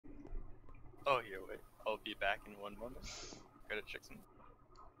Oh, here, wait. I'll be back in one moment. Gotta check some.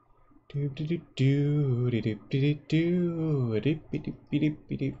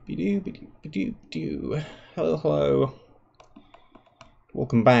 Hello, hello.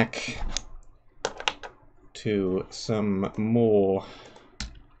 Welcome back to some more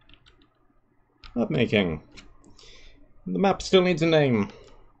map making. The map still needs a name.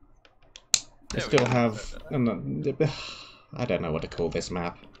 We still have... I don't know what to call this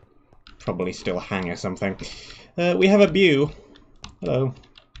map. Probably still hang or something. We have a view. Hello.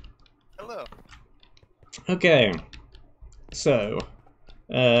 Hello. Okay. So,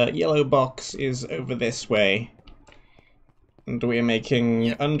 yellow box is over this way. And we're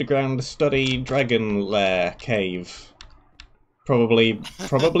making underground study dragon lair cave. Probably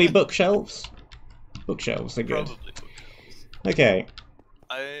bookshelves? Bookshelves are good. Probably bookshelves. Okay.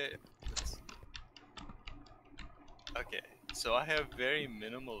 Okay, so I have very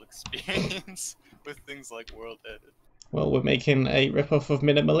minimal experience with things like world edit. Well, we're making a ripoff of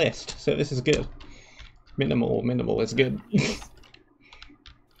Minimalist, so this is good. Minimal is good. Yes.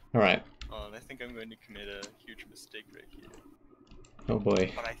 Alright. I think I'm going to commit a huge mistake right here. Oh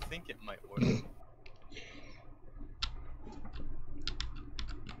boy. But I think it might work.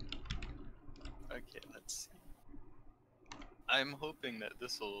 Okay, let's see. I'm hoping that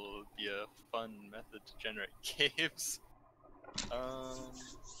this will be a fun method to generate caves. Let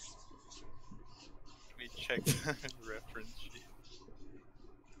me check the reference sheet.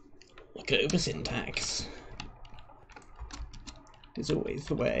 Look over syntax. Is always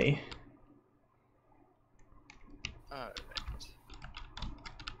the way. Alright.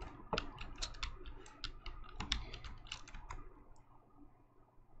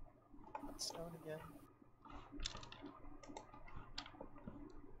 Stone again.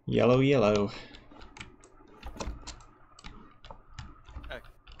 Yellow.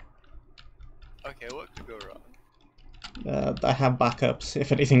 Okay, what could go wrong? I have backups.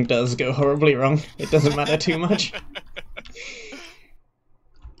 If anything does go horribly wrong, it doesn't matter too much.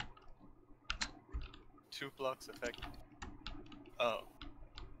 2 blocks effect. Oh.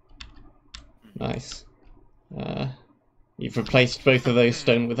 Nice. You've replaced both of those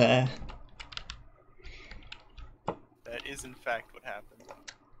stone with air. That is in fact what happened.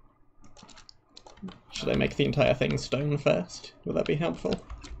 Should I make the entire thing stone first? Will that be helpful?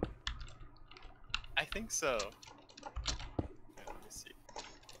 I think so. Okay, let me see.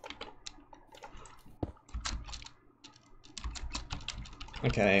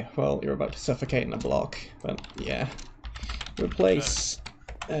 Okay, well, you're about to suffocate in a block, but yeah. Replace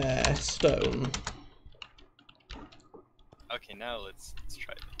stone. Okay, now let's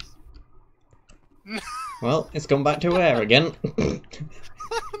try this. Well, it's gone back to air again.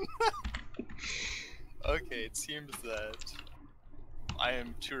 Okay, it seems that I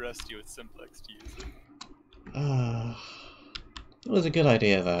am too rusty with simplex to use it. It was a good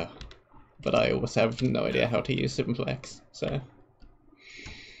idea though, but I always have no idea how to use simplex, so...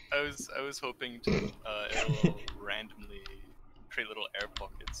 I was hoping to it'll randomly create little air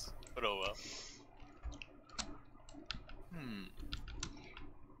pockets, but oh well. Let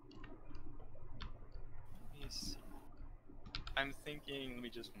me see. I'm thinking let me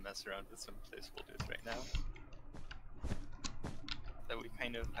just mess around with some placeholders right now. That we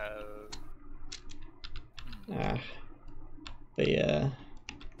kind of have... The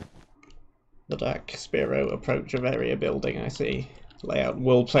Dark Spiro approach of area building, I see. Layout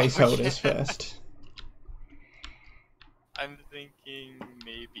wool placeholders first. I'm thinking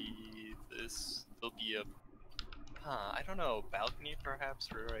maybe this will be a... I don't know, balcony perhaps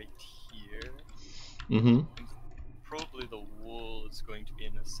right here? Mm-hmm. Probably the wool is going to be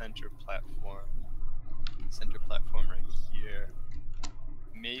in the center platform. Center platform right here.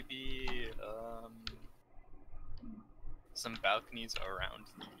 Maybe, some balconies around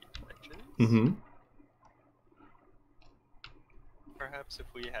the edges? Mm-hmm. Perhaps if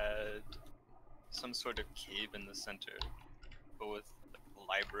we had some sort of cave in the center, but with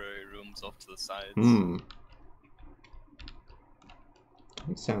like, library rooms off to the sides.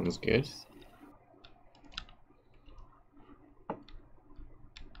 That sounds good.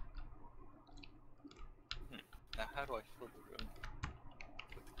 Now how do I fill the room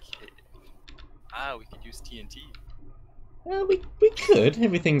with the cave? We could use TNT. We could.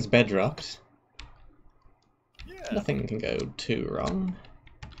 Everything's bedrocked. Yeah. Nothing can go too wrong.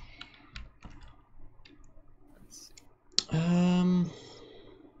 Let's see. There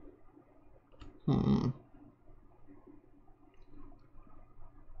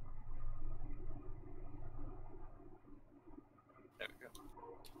we go.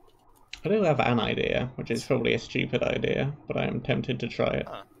 I do have an idea, which is probably a stupid idea, but I am tempted to try it.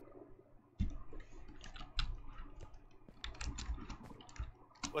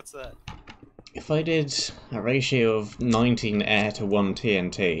 What's that? If I did a ratio of 19 air to 1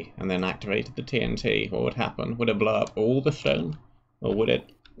 TNT, and then activated the TNT, what would happen? Would it blow up all the stone? Or would it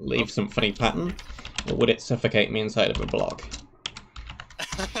leave some funny pattern? Or would it suffocate me inside of a block?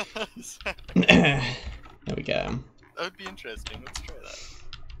 There we go. That would be interesting. Let's try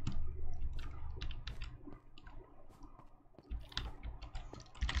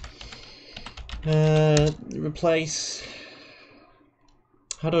that. Replace...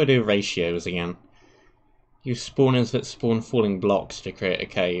 How do I do ratios again? Use spawners that spawn falling blocks to create a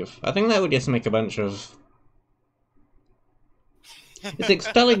cave. I think that would just make a bunch of... Is it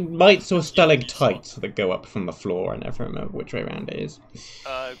stalagmites or stalactites that go up from the floor? I never remember which way around it is.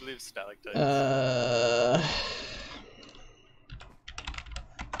 I believe stalactites.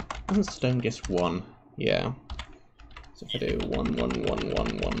 Isn't stone just one? Yeah. So if I do 1, 1, 1,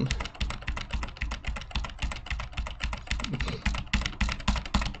 1, 1.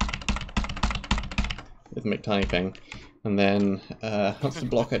 Rhythmic typing. And then, what's the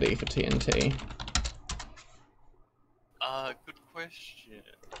block ID for TNT? Good question.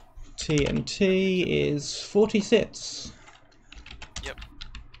 TNT is 46. Yep.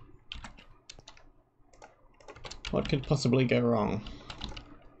 What could possibly go wrong?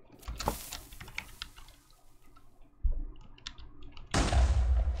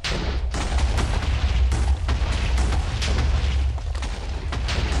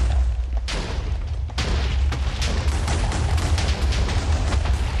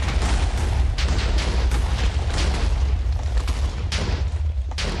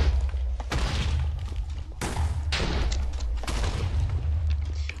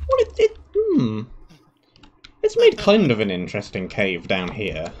 It's made kind of an interesting cave down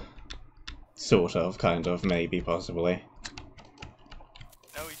here. Sort of, kind of, maybe, possibly.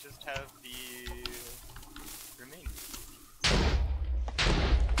 Now we just have the remaining.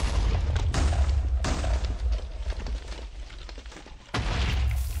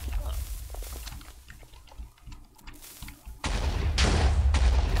 Huh.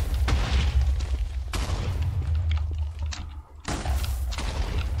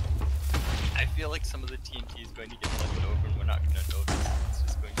 I feel like some of the TNT is going to get left over and we're not going to notice. It's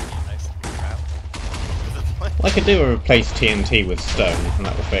just going to be a nice little trap. Well, I could do a replace TNT with stone, and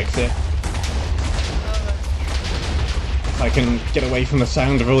that will fix it. I can get away from the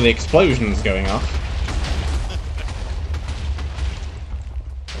sound of all the explosions going off.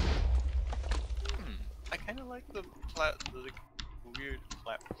 I kind of like the weird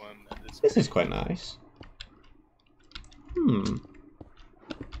platform that is. This is quite nice.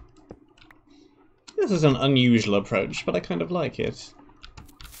 This is an unusual approach, but I kind of like it.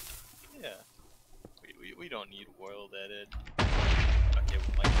 Yeah. We don't need world edit. Okay,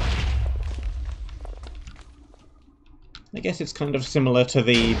 we might. I guess it's kind of similar to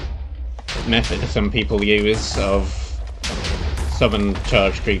the method some people use of summon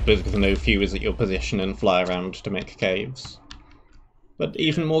charge creepers with no fuse at your position and fly around to make caves. But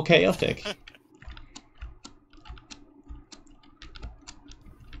even more chaotic.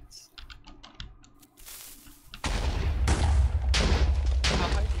 How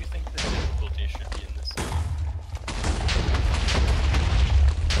high do you think the difficulty should be in this?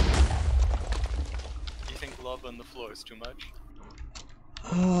 Do you think lava on the floor is too much?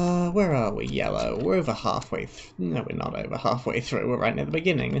 Where are we? Yellow. We're over halfway through. No, we're not over halfway through. We're right near the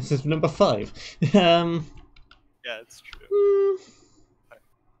beginning. This is number 5. Yeah, it's true.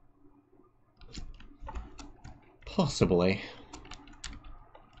 Possibly.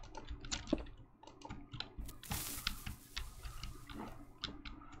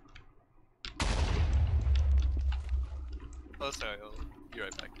 Oh, sorry, I'll be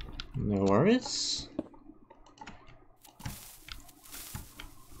right back. No worries.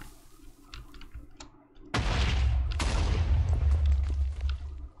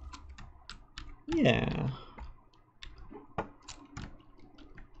 Yeah.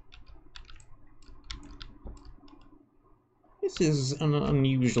 This is an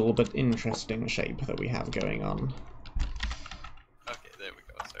unusual but interesting shape that we have going on. Okay, there we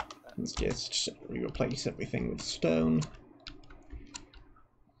go. Sorry about that. Let's just replace everything with stone.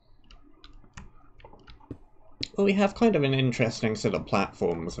 Well, we have kind of an interesting set of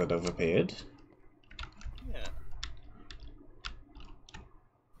platforms that have appeared. Yeah.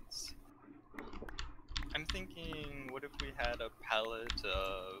 I'm thinking, what if we had a palette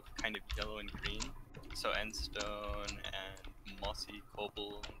of kind of yellow and green? So endstone and mossy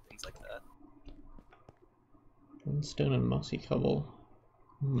cobble and things like that. Stone and mossy cobble.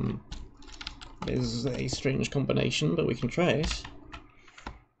 It is a strange combination, but we can try it.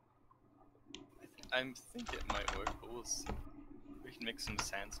 I think it might work, but we'll see. We can mix some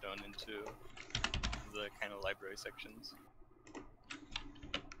sandstone into the kind of library sections.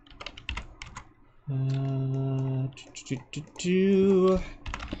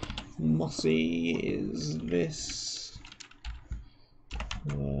 Mossy is this.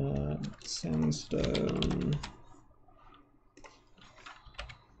 Sandstone.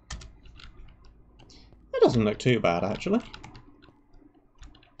 That doesn't look too bad, actually.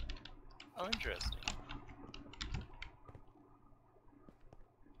 Oh, interesting.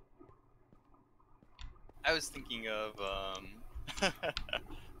 I was thinking of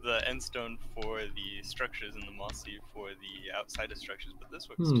the end stone for the structures and the mossy for the outside of structures, but this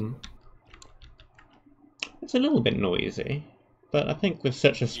works too. It's a little bit noisy, but I think with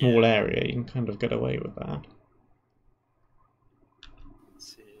such a small area you can kind of get away with that.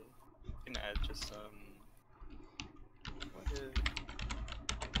 Let's see. You can add just some... What is...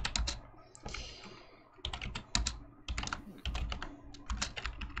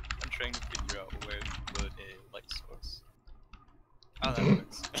 I'm trying to figure out where to put a light source. Oh, that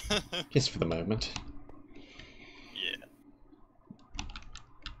works. Just for the moment. Yeah.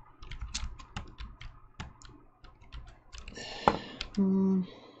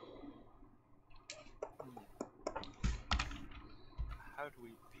 How do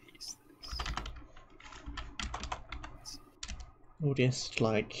we paste this? Or just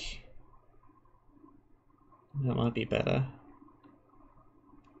like... That might be better.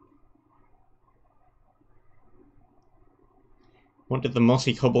 What did the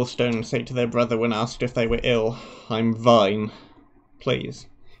mossy cobblestone say to their brother when asked if they were ill? I'm Vine. Please.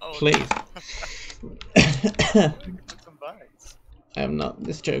 Oh, please. I could put some vines. I am not.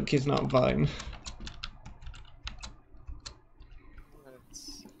 This joke is not Vine.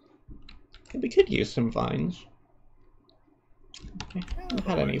 We could use some vines. Okay. Haven't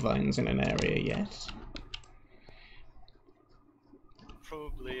had any vines in an area yet.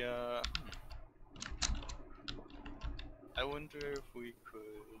 Probably, I wonder if we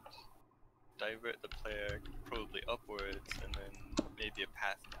could divert the player probably upwards and then maybe a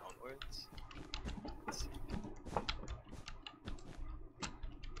path downwards. Let's see.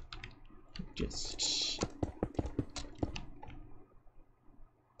 Just...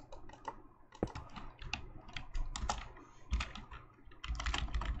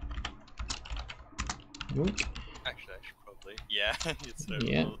 Actually, I should probably. Yeah, it's so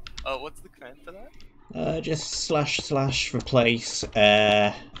yeah. cool. Oh, what's the command for that? Just / replace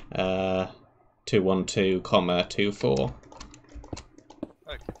air 212, 24.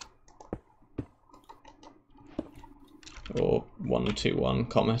 Okay. Or 121,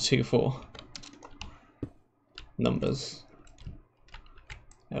 24. Numbers.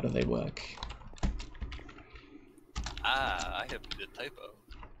 How do they work? Ah, I have a good typo.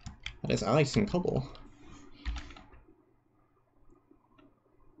 That is ice and cobble.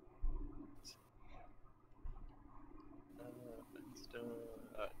 Endstone,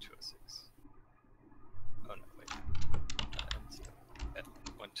 206. Oh no, wait. Endstone.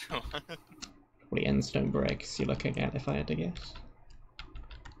 121. What the endstone bricks you're looking at, if I had to guess?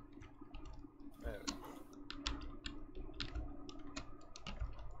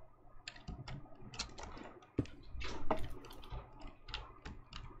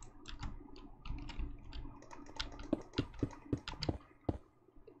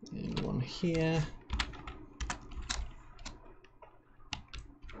 And one here.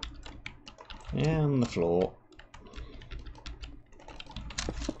 And the floor.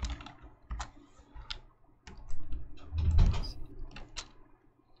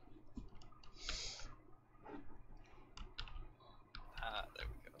 Ah, there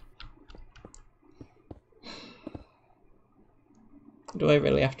we go. Do I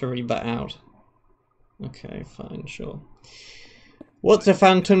really have to read that out? Okay, fine, sure. What's a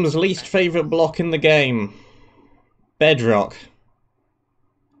phantom's least favourite block in the game? Bedrock.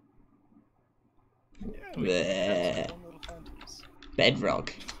 Yeah,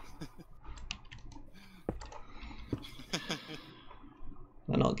 Bedrock.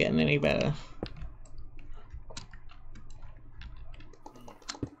 We're not getting any better.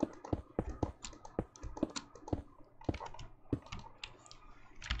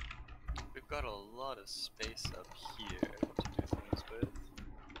 We've got a lot of space up here to do things with.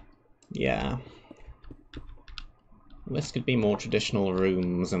 Yeah. This could be more traditional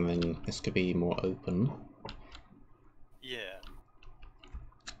rooms, and then this could be more open. Yeah.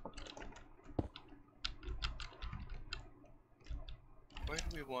 Where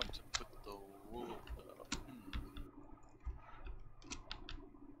do we want to put the wool, though?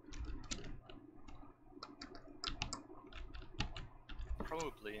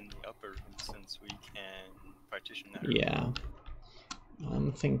 Probably in the upper room, since we can partition that room. Yeah.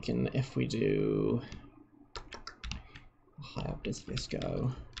 I'm thinking if we do... How high up does this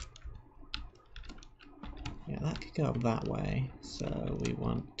go? Yeah, that could go up that way. So we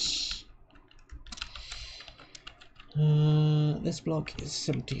want... this block is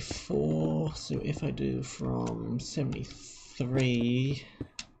 74, so if I do from 73,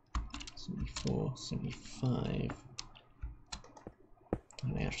 74, 75,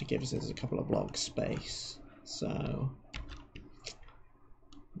 and it actually gives us a couple of blocks space, so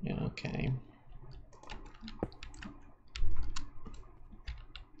yeah, okay.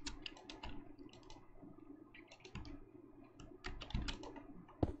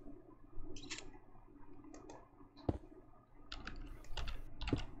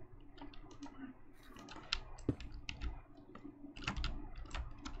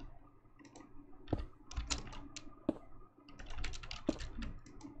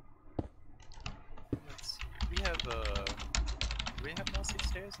 Do we have mossy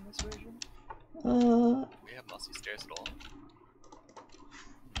stairs in this version? Uh, Do we have mossy stairs at all?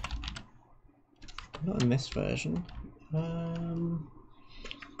 Not in this version. I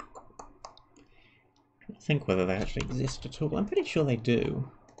think whether they actually exist at all. I'm pretty sure they do.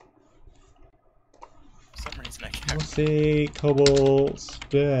 For some reason I can't. Mossy cobble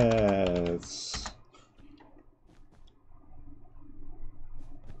stairs.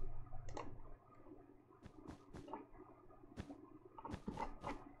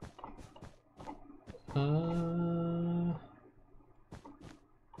 I'm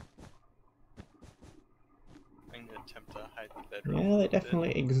gonna attempt to hide the bedroom. Yeah, they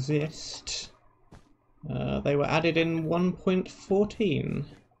definitely exist. They were added in 1.14.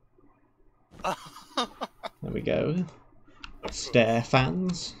 There we go. Stair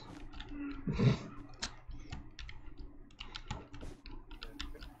fans.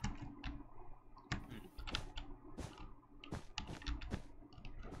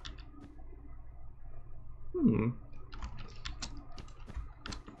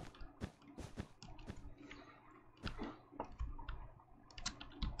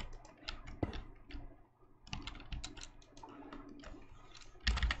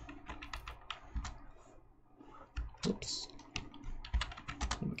 Oops.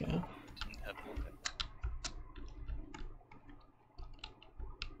 There we go.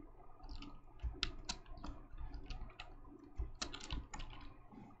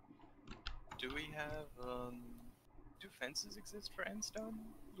 Do we have, do fences exist for endstone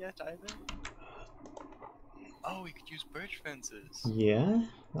yet either? Oh, we could use birch fences! Yeah,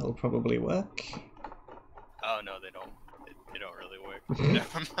 that'll probably work. Oh no, they don't. They don't really work.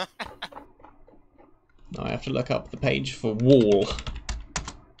 Never mind. Now I have to look up the page for wall.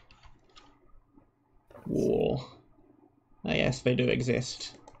 Wall. Ah yes, they do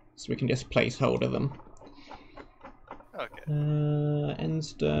exist. So we can just placeholder them. Okay.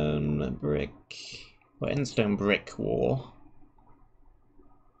 Endstone brick. Or endstone brick wall.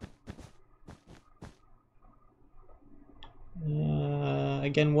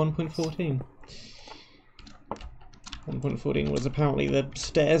 Again 1.14. 1.14 was apparently the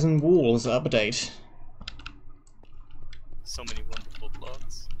stairs and walls update. So many wonderful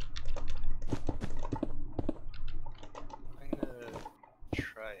blocks. I'm gonna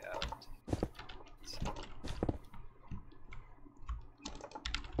try out.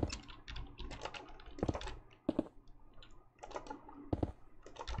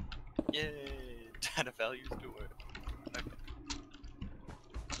 Yay! Data values do work. Okay.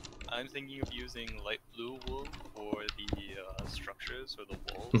 I'm thinking of using light blue wool for the structures or the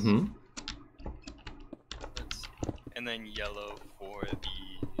walls. Mm-hmm. Let's see. And then yellow for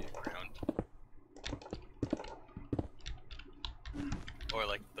the ground. Or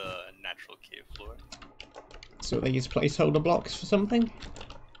like the natural cave floor. So they use placeholder blocks for something?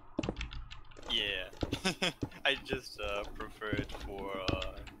 Yeah. I just prefer it for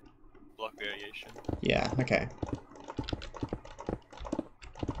block variation. Yeah, okay.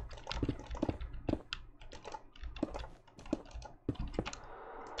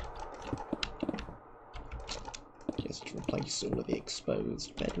 Just replace all of the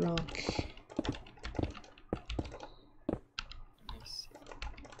exposed bedrock.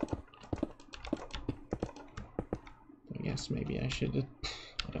 I guess maybe I should, I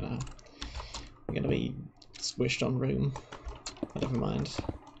don't know. I'm gonna be squished on room. But never mind.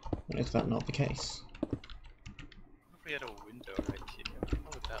 Or is that not the case? If we had a window right here, how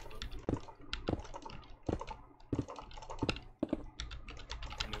would that look?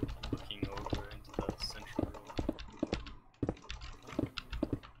 Kind of looking over into the central room.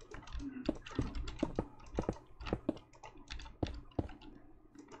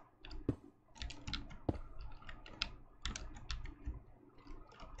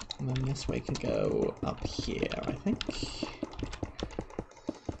 And then this way can go up here, I think.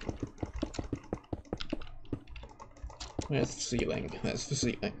 Where's the ceiling? There's the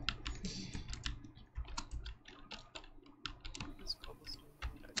ceiling. This cobblestone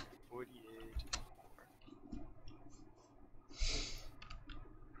at 48.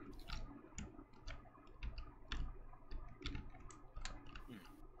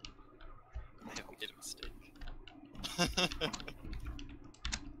 I have made a mistake.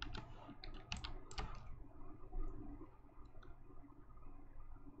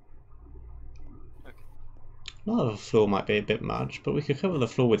 Another floor might be a bit much, but we could cover the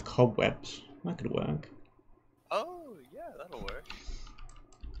floor with cobwebs. That could work. Oh, yeah, that'll work.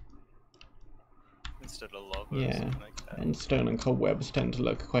 Instead of lava or Yeah, something like that. and stone and cobwebs tend to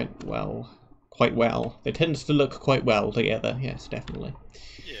look quite well. Quite well. They tend to look quite well together, yes, definitely.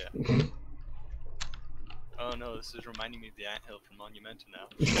 Yeah. Oh no, this is reminding me of the anthill from Monumenta now.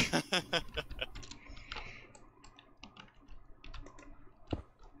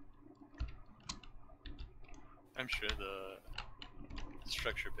 I'm sure the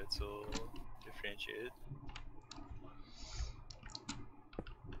structure bits will differentiate it.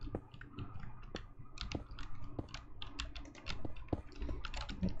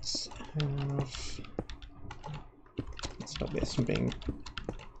 Let's stop this from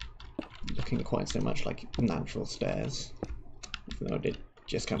looking quite so much like natural stairs. Even though it did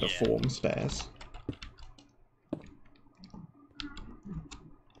just kind of form stairs.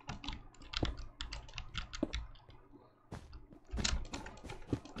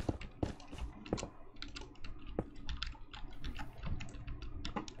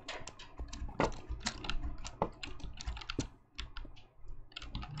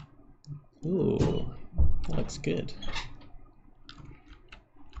 Ooh, that looks good.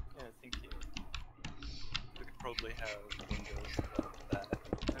 Yeah, I think we could probably have windows like that.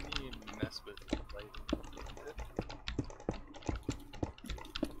 I mean, mess with lighting a bit.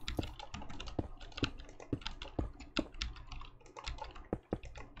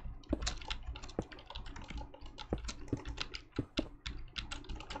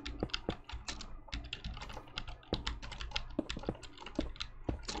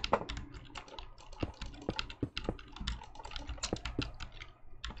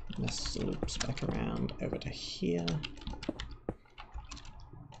 This loops back around over to here.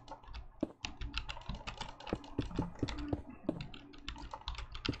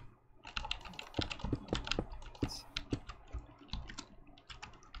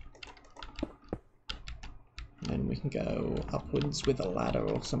 Then we can go upwards with a ladder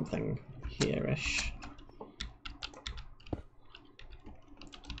or something here-ish.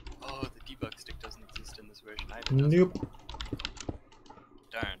 Oh, the debug stick doesn't exist in this version either. Nope.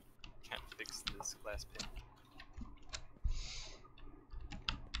 Darn. Can't fix this glass pane.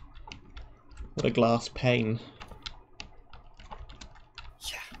 What a glass pane.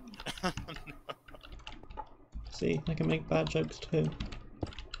 Yeah. See, I can make bad jokes too.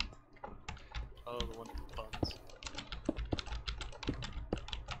 Oh, the wonderful puns.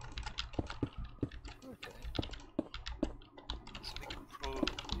 Okay. So we can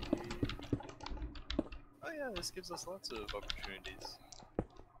probably... Oh yeah, this gives us lots of opportunities.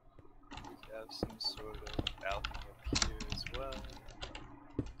 We could have some sort of balcony up here as well.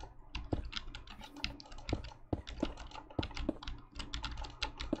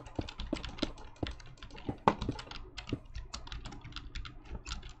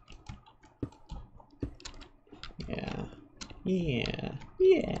 Yeah.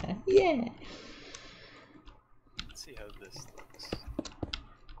 Yeah. Yeah. Let's see how this looks.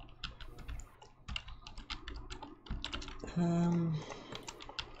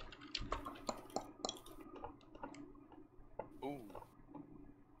 Ooh.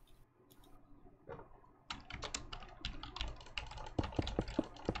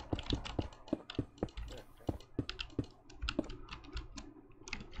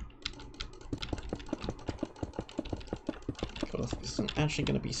 Of course, this isn't actually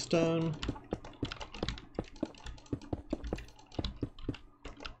going to be stone.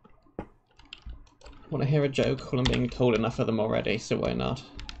 Want to hear a joke? Well, I'm being told enough of them already, so why not?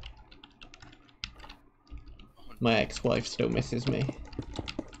 My ex-wife still misses me.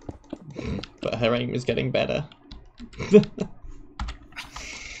 But her aim is getting better.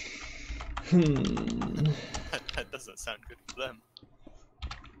 That doesn't sound good for them.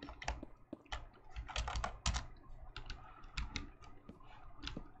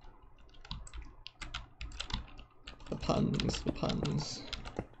 The puns, the puns.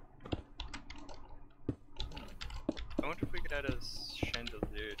 I wonder if we could add a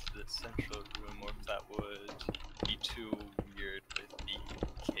chandelier to the central room, or if that would be too weird with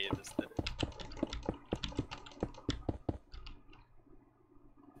the cave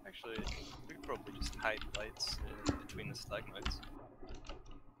stalagmites.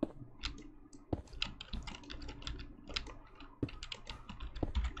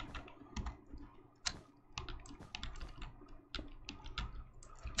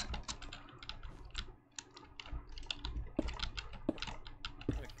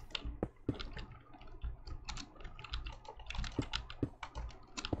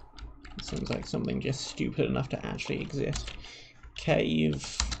 Seems like something just stupid enough to actually exist.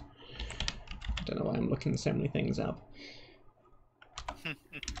 Cave. I don't know why I'm looking so many things up.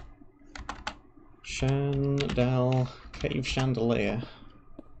 Chandel. Cave chandelier.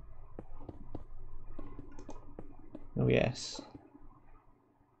 Oh yes.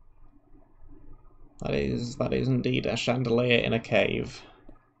 That is indeed a chandelier in a cave.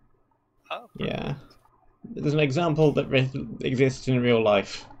 Oh, yeah. There's an example that exists in real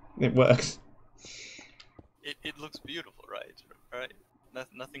life. It works. It looks beautiful, right? Right?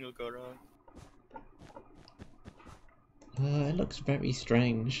 Nothing will go wrong. It looks very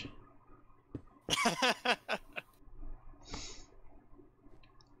strange.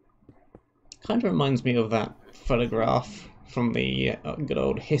 Kind of reminds me of that photograph from the good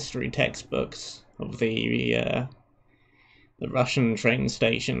old history textbooks of the Russian train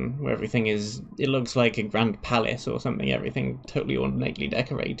station, where everything is, it looks like a grand palace or something, everything totally ornately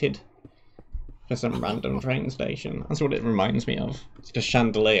decorated for some random train station. That's what it reminds me of. It's just a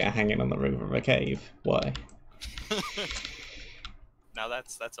chandelier hanging on the roof of a cave. Why? Now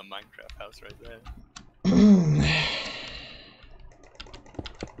that's a Minecraft house right there.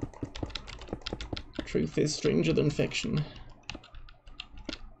 Truth is stranger than fiction.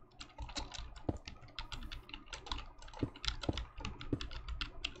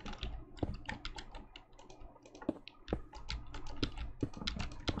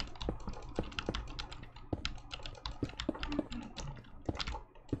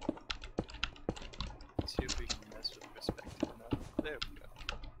 Let's see if we can mess with perspective now. There we go.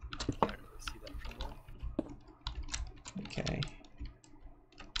 Can't really see that from there. Okay.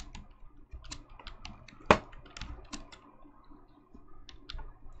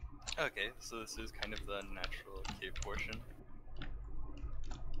 Okay, so this is kind of the natural cave portion.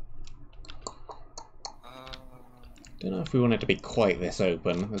 Don't know if we want it to be quite this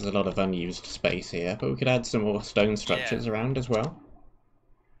open. There's a lot of unused space here, but we could add some more stone structures around as well.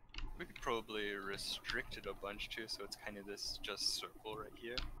 We could probably restrict it a bunch too, so it's kind of this just circle right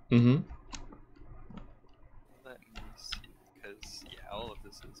here. Mm-hmm. Let me see, because yeah, all of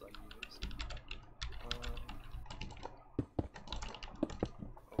this is unused.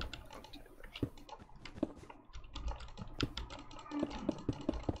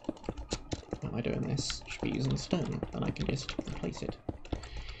 How am I doing this? Should be using stone, and I can just replace it.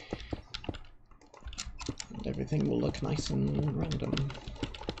 And everything will look nice and random,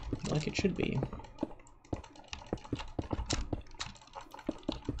 like it should be.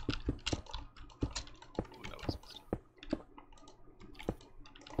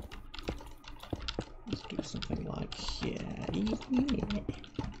 Let's do something like here.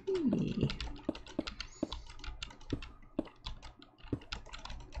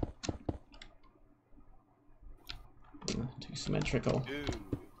 Too symmetrical. Ooh.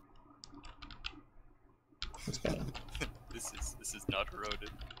 That's better. This is not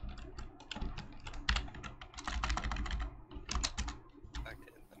eroded.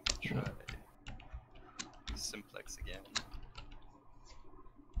 Okay, let me try simplex again.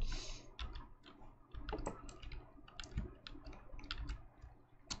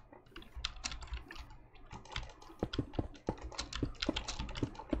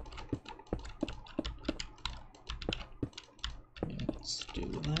 Let's do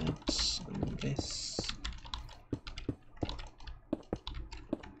that and this.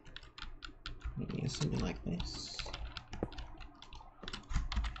 Maybe something like this.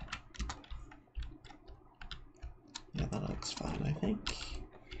 Yeah, that looks fine, I think.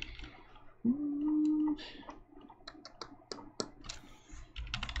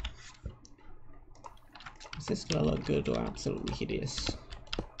 Is this gonna look good or absolutely hideous?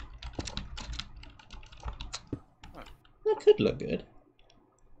 That could look good.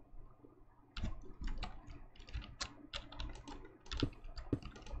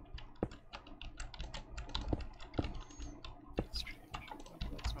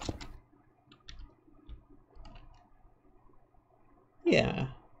 Yeah,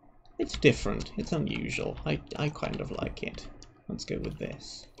 it's different. It's unusual. I kind of like it. Let's go with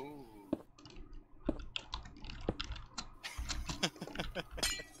this.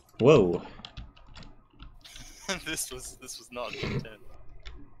 Whoa. This was not the intent.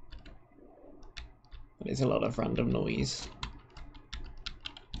 That is a lot of random noise.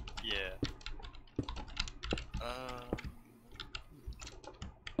 Yeah.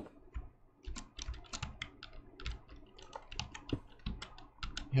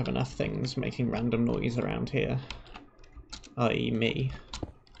 We have enough things making random noise around here, i.e. me.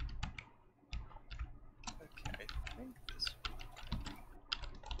 Okay, I think this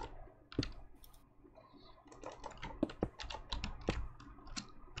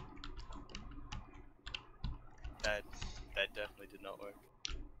that definitely did not work.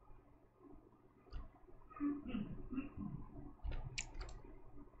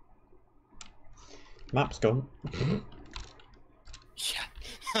 Map's gone. Yeah.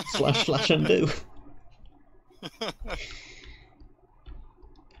 Slash undo.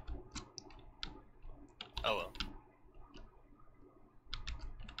 Oh well.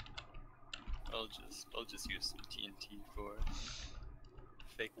 I'll just use some TNT for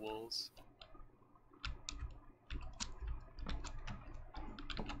fake walls.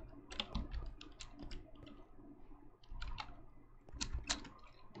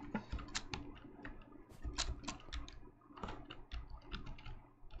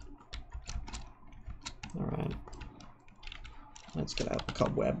 Alright. Let's get out the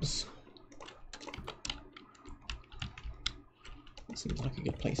cobwebs. That seems like a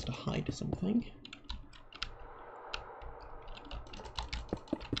good place to hide something.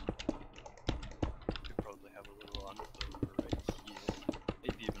 Could probably have a little underfloor right here.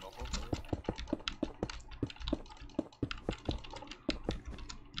 Maybe even a hole there.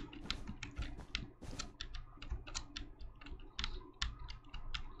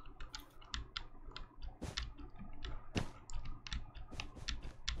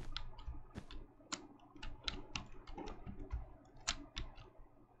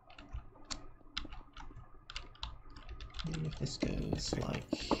 Maybe if this goes like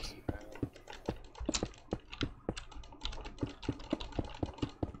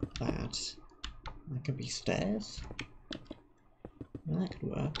that, that could be stairs. Yeah, that could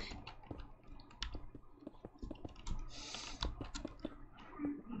work.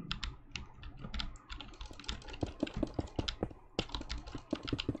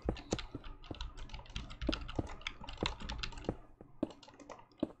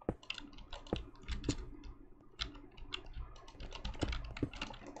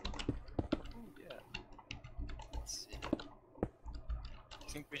 Oh yeah. Let's see. Do you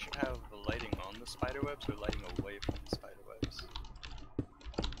think we should have the lighting on the spiderwebs or lighting away from the spiderwebs?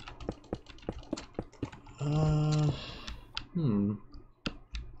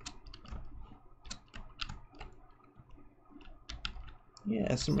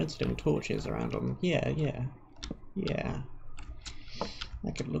 Yeah, some redstone torches around them. Yeah.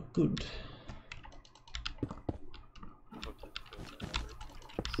 That could look good.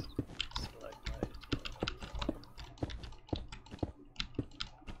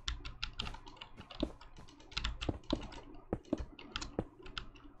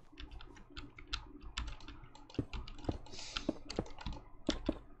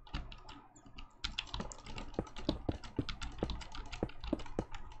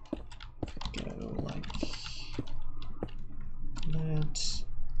 Go like that.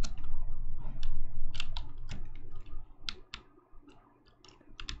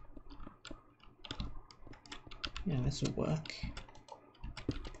 Yeah, this will work.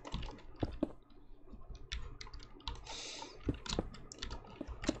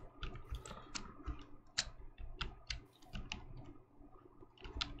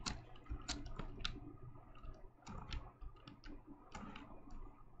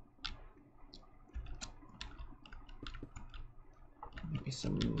 Maybe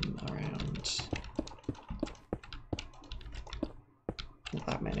some around. Not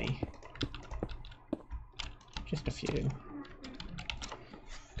that many. Just a few.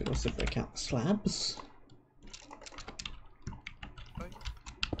 Could also break out the slabs.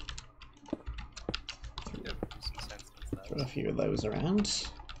 Throw a few of those around.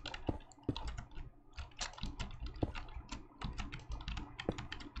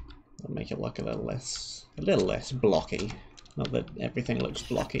 That'll make it look a little less blocky. Not that everything looks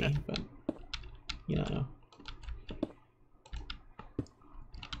blocky, but you know.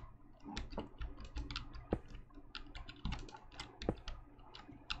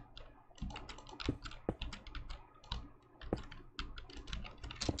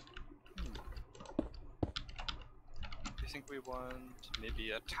 Do you think we want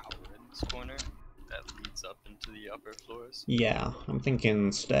maybe a tower in this corner that leads up into the upper floors? Yeah, I'm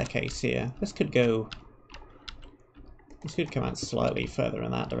thinking staircase here. This could go. This could come out slightly further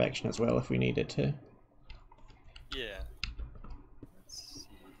in that direction as well if we needed to. Yeah. Let's see.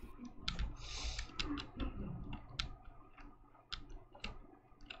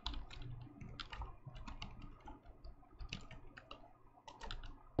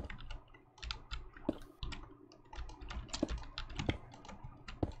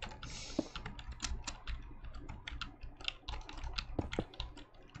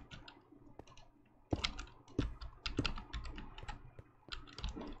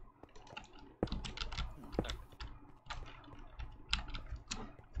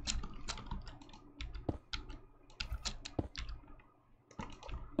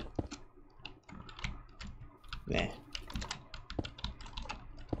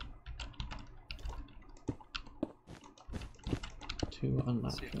 too See if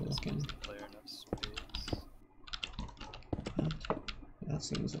unnatural this looking. gives the player enough space. That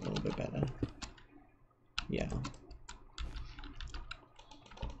seems a little bit better. Yeah.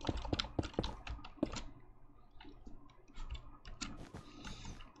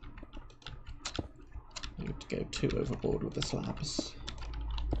 I need to go too overboard with the slabs.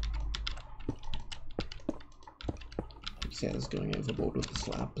 It says going overboard with the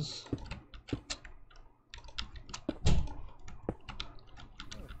slabs.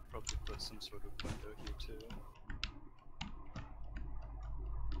 Probably put some sort of window here too.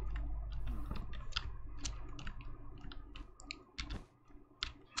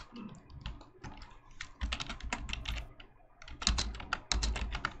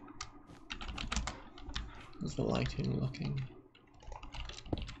 How's the lighting looking?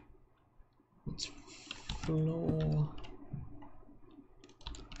 It's floor.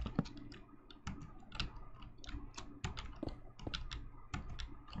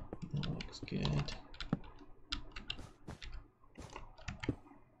 That looks good.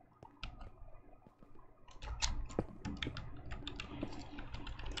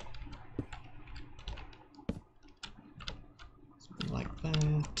 Something like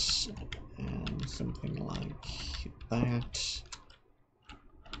that, and something like that.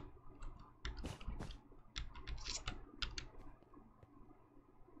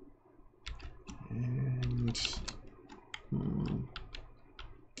 And What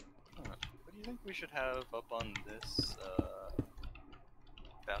do you think we should have up on this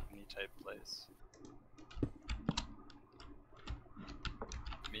balcony type place?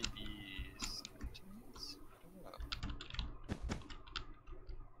 Maybe skeletons? I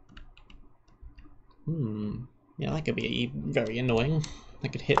don't know. Yeah, that could be very annoying. I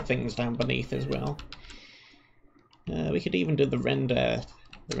could hit things down beneath as well. We could even do the render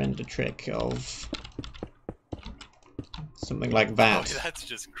trick of something like that. Oh, that's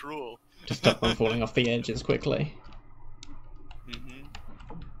just cruel. To stop them falling off the edges quickly.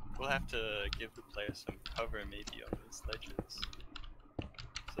 We'll have to give the player some cover maybe on these ledges,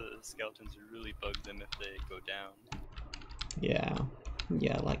 so the skeletons really bug them if they go down. Yeah,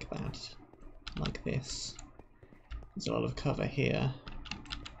 like that. Like this. There's a lot of cover here.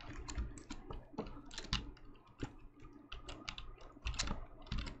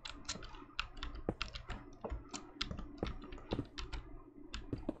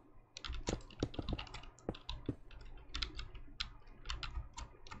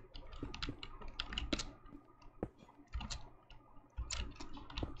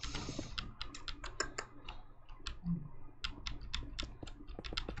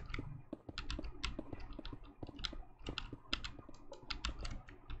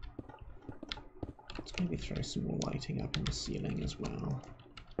 Maybe throw some more lighting up in the ceiling as well.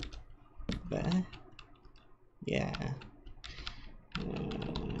 There. Yeah.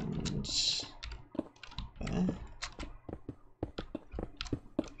 And there.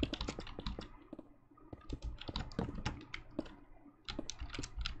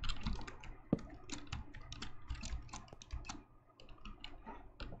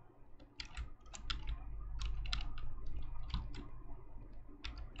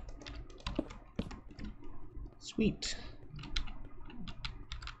 Sweet.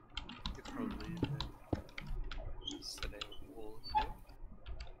 Could probably set a wall here.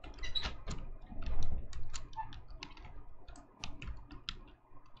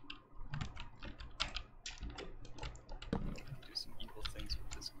 Do some evil things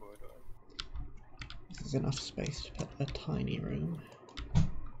with this corridor. This is enough space to put a tiny room.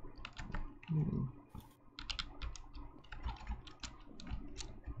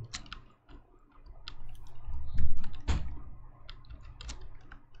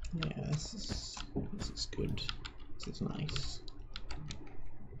 Yeah, this is good. This is nice.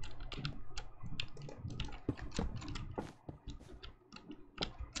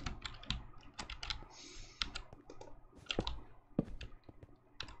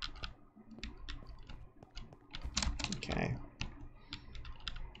 Okay.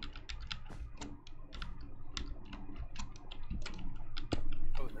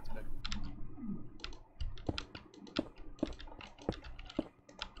 Oh, that's better.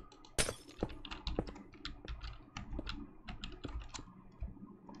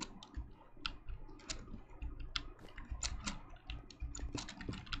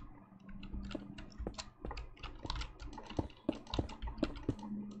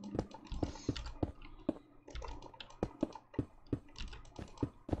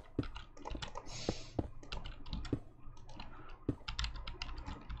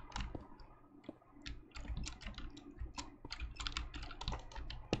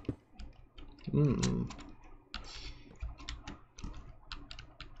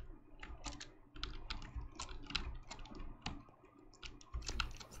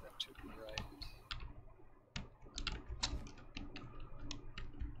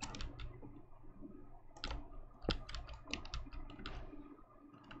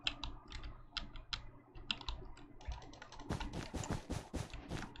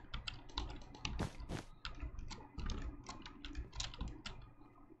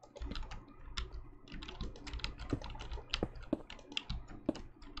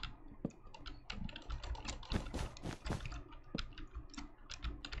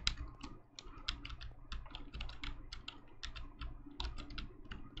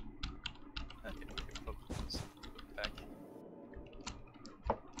 we can probably just look back.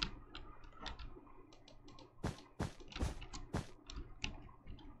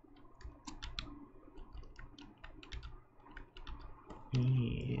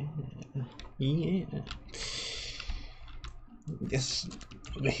 Yeah. Yes,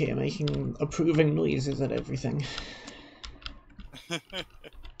 we're here making approving noises at everything. Yeah,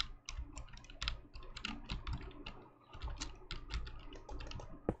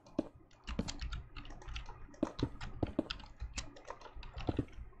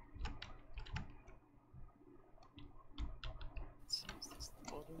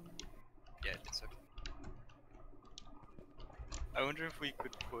 it's okay. I wonder if we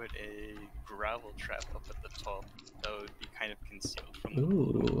could put a gravel trap up at the top that would be kind of concealed from the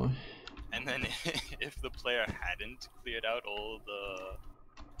Ooh. And then if the player hadn't cleared out all the,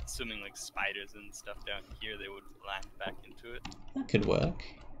 assuming like spiders and stuff down here, they would land back into it. That could work.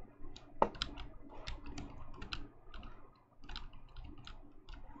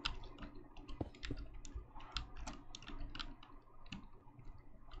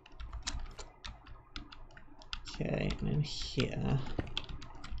 Okay, and in here,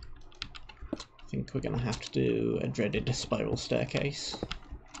 I think we're going to have to do a dreaded spiral staircase.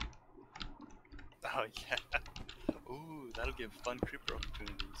 Oh yeah. Ooh, that'll give fun creeper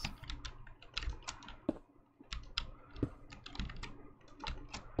opportunities.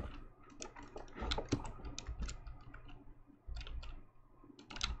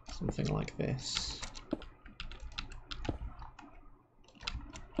 Something like this.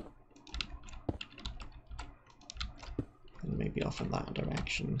 And maybe off in that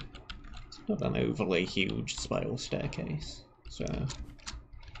direction. It's not an overly huge spiral staircase, so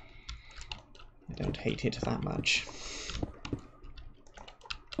I don't hate it that much.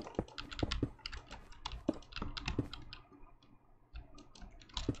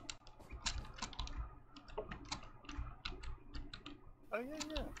 Oh yeah,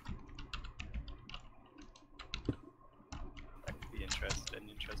 yeah. That could be an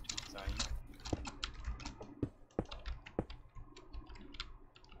interesting design.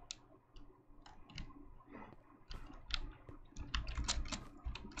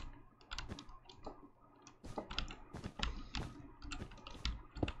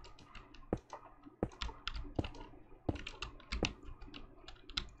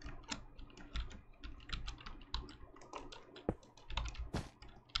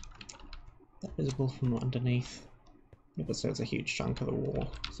 That visible from underneath. Yeah, but so it's a huge chunk of the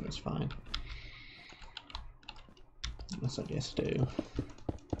wall, so it's fine. Unless I just do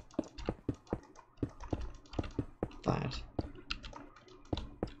that.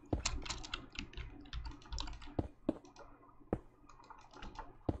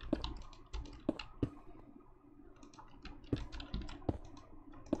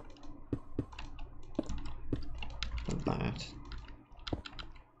 And that.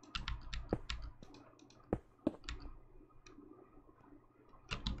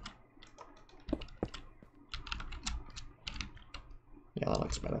 Yeah, that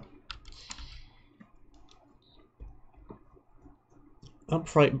looks better.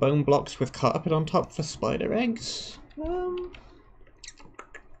 Upright bone blocks with carpet on top for spider eggs.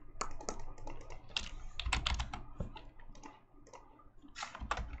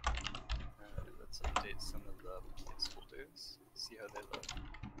 Let's update some of the placeholders. See how they look.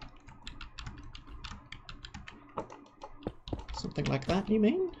 Something like that, you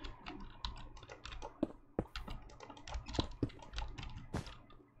mean?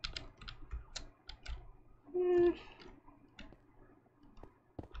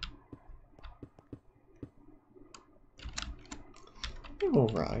 They're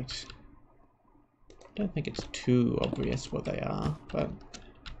alright. I don't think it's too obvious what they are, but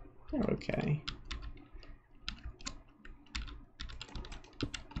they're okay.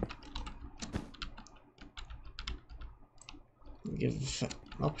 Give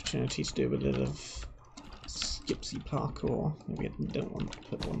opportunities to do a little of skipsy parkour. Maybe I don't want to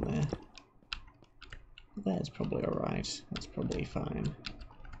put one there. That's probably alright. That's probably fine.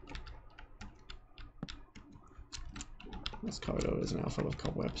 This corridor is now full of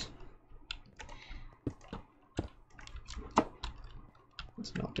cobwebs.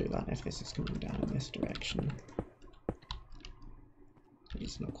 Let's not do that if this is coming down in this direction. At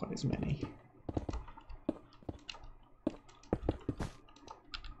least not quite as many.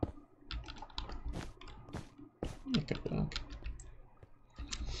 It could work.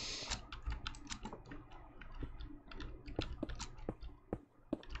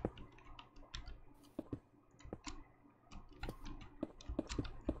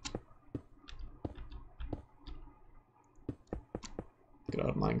 Good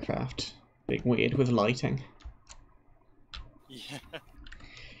old Minecraft. Bit weird with lighting. Yeah.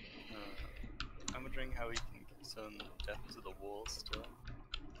 I'm wondering how we can get some depth to the wall still.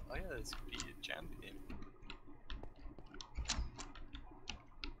 Oh yeah, this could be a champion.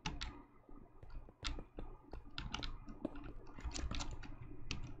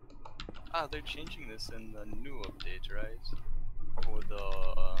 Ah, they're changing this in the new update, right? For the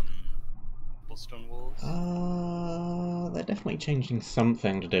cobblestone walls. They're definitely changing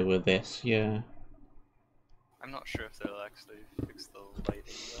something to do with this, yeah. I'm not sure if they'll actually fix the lighting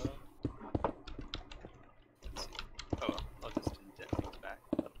though. Let's see. Oh well, I'll just indent things back.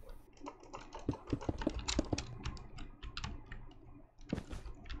 That'll work.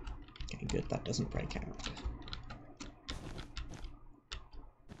 Okay, good, that doesn't break out.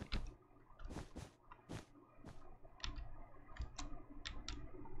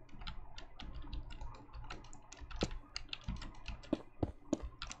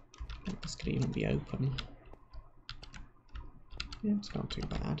 I think this could even be open. Yeah, it's not too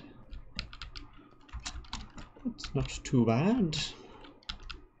bad. It's not too bad.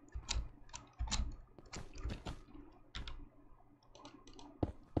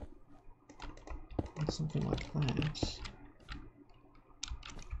 Something like that.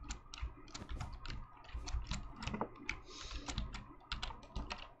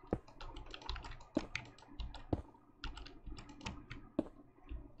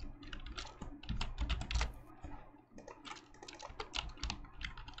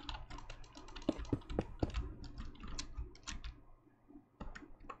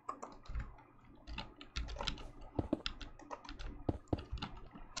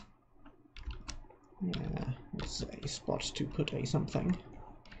 Yeah, it's a spot to put a something.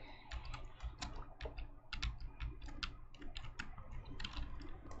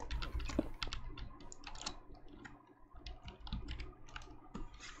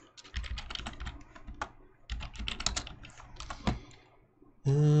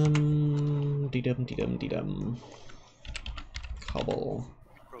 Dee-dum. Cobble.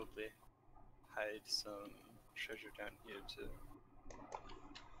 Probably hide some treasure down here too.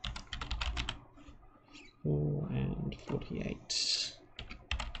 4 and 48.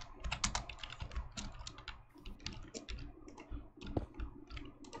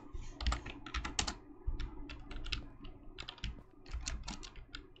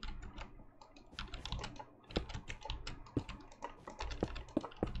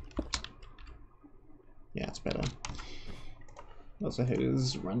 Yeah, it's better. Also,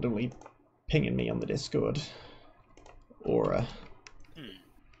 who's randomly pinging me on the Discord? Aura.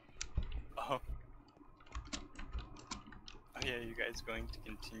 Oh. Oh yeah, you guys going to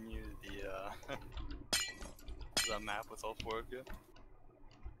continue the the map with all 4 of you?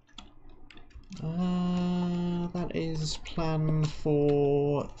 That is planned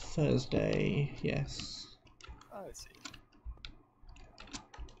for Thursday, yes. Oh, I see.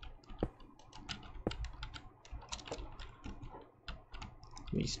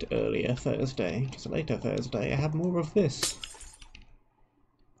 At least earlier Thursday, because later Thursday I have more of this.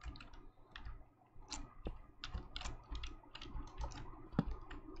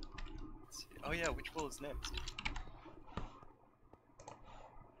 Let's see. Oh yeah, which wall is next?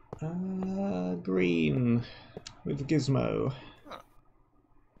 Green with Gizmo. Huh.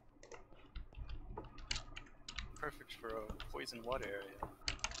 Perfect for a poison water area.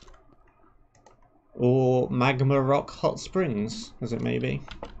 Or Magma Rock Hot Springs, as it may be.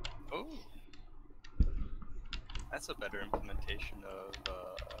 Oh! That's a better implementation of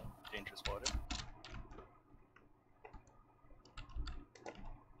dangerous water.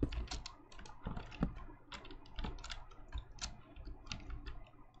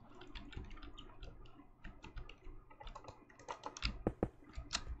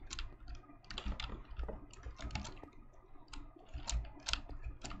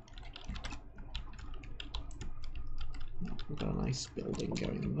 We've got a nice building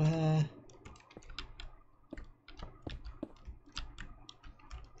going there.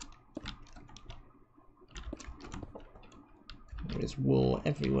 There is wool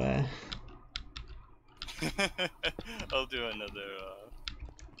everywhere. I'll do another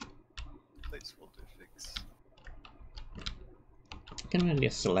placeholder fix. I can really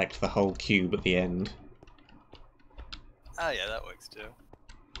just select the whole cube at the end. Ah yeah, that works too.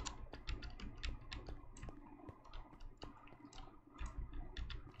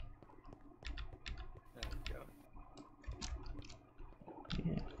 There we go.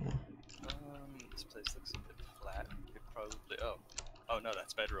 Yeah. This place looks a bit flat. We could probably... Oh. Oh no,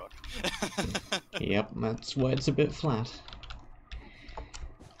 that's bedrock. Yep, that's why it's a bit flat.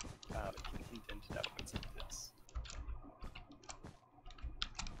 We can indent it outwards like this.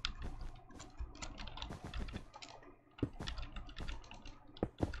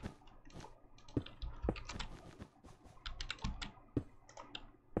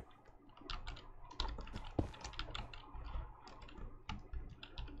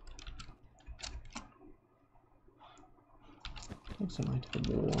 Closer line to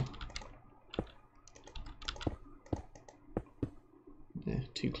the wall. Yeah,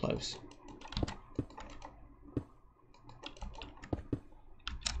 too close.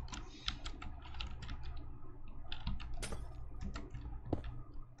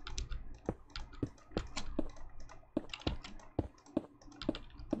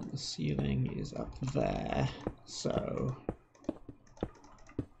 The ceiling is up there, so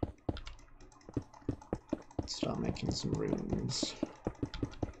let's start making some rooms.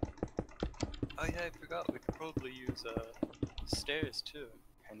 Oh yeah, I forgot. We could probably use stairs too.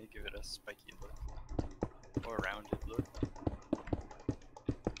 Kind of give it a spiky look or a rounded look.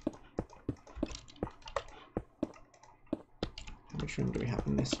 How much room do we have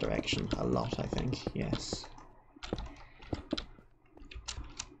in this direction? A lot, I think. Yes.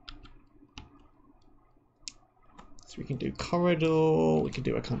 So we can do corridor, we can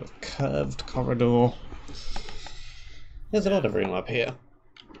do a kind of curved corridor. There's a lot of room up here.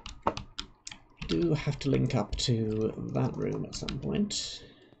 We do have to link up to that room at some point.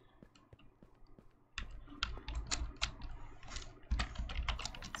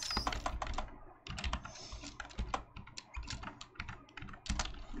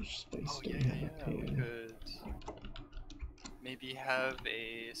 How much space do we have up We here? could maybe have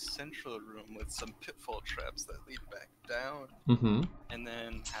a central room with some pitfall traps that lead back down, Mm-hmm. and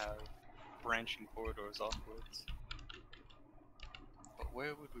then have branching corridors offwards. But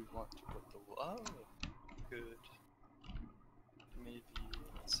where would we want to put the wall? Oh, good. Maybe,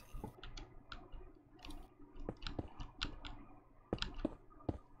 let's see.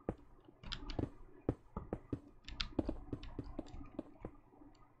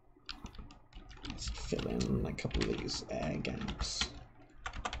 Let's fill in a couple of these air gaps.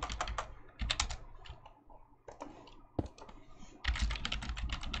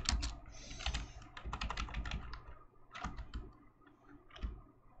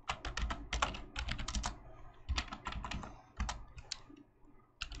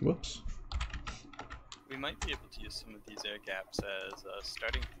 Whoops. We might be able to use some of these air gaps as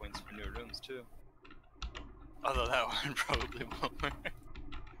starting points for new rooms too. Although that one probably won't work.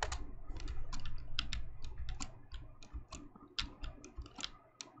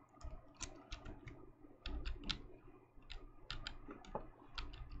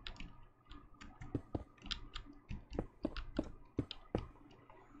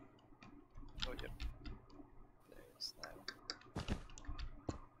 Oh yep. There's that.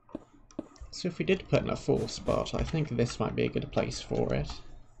 So if we did put in a full spot, I think this might be a good place for it.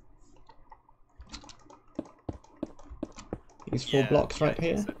 These four blocks right I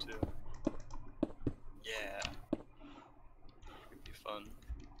here. think so too. Yeah. Could be fun.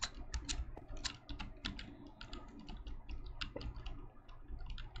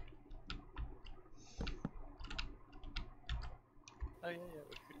 Oh yeah,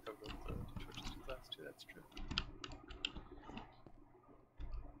 we could cover up the torches with glass too, that's true.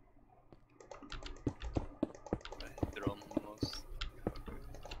 I think they're almost covered.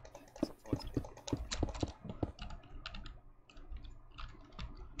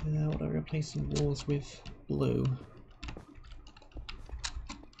 What do I replace some walls with? Blue.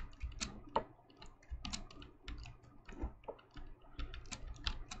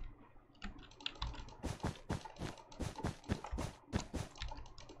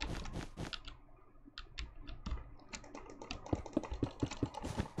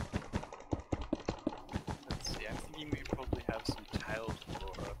 Let's see, I'm thinking we probably have some tiled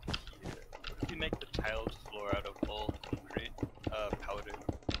floor up here. What if we make the tiled floor out of all concrete, powder?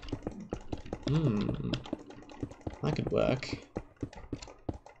 That could work.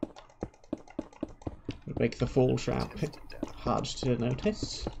 Would make the fall trap hard to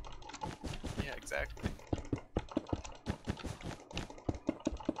notice. Yeah, exactly.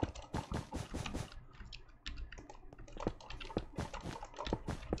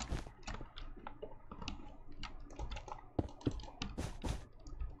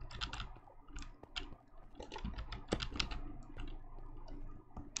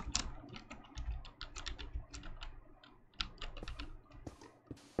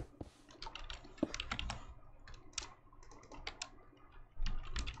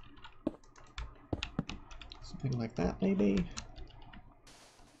 Something like that, maybe.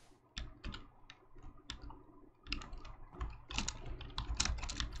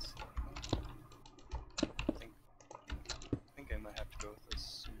 I think I might have to go with a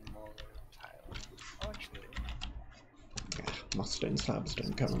smaller tile. Oh, actually, Moss stone slabs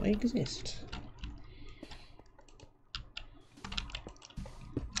don't currently exist.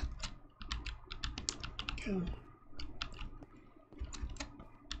 Go.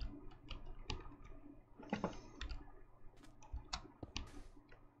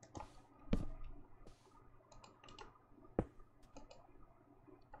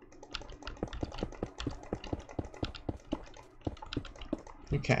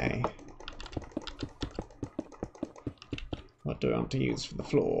 Okay. What do I want to use for the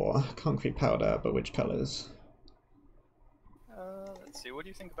floor? Concrete powder, but which colours? Let's see, what do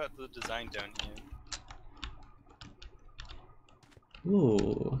you think about the design down here?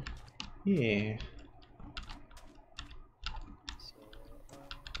 Ooh. Yeah. So,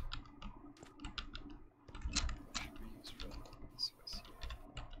 what should we use for this was here?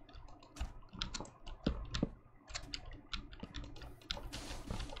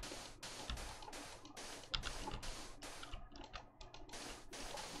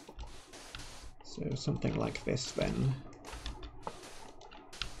 So something like this then.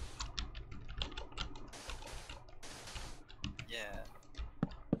 Yeah.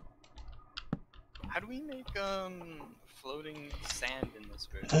 How do we make floating sand in this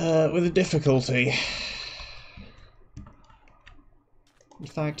version? With a difficulty. In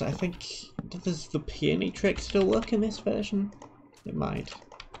fact, I think, does the peony trick still work in this version? It might.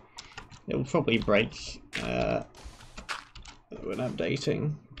 It will probably break when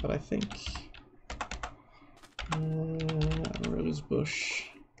updating, but I think rosebush.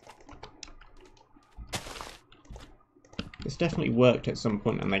 This definitely worked at some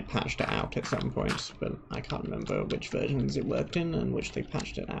point, and they patched it out at some point, but I can't remember which versions it worked in and which they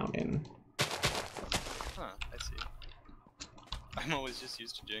patched it out in. Huh, I see. I'm always just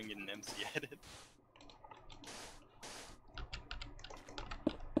used to doing it in MC Edit.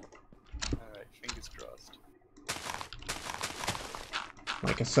 Alright, fingers crossed.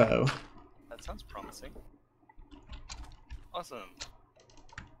 Like so. That sounds promising. Awesome.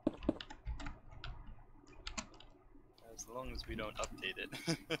 As long as we don't update it.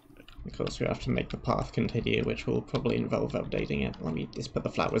 Of course, we have to make the path continue, which will probably involve updating it. Let me just put the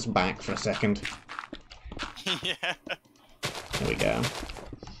flowers back for a second. Yeah. There we go.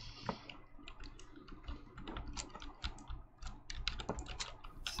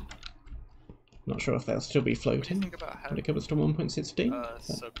 Not sure if they'll still be floating What do you think about when it comes to 1.16.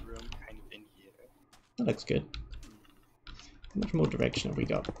 sub-room kind of in here? That looks good. How much more direction have we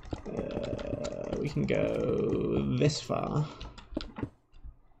got? We can go this far.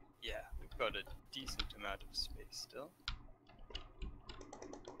 Yeah, we've got a decent amount of space still.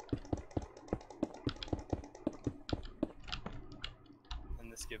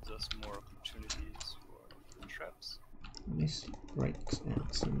 And this gives us more opportunities for traps. This breaks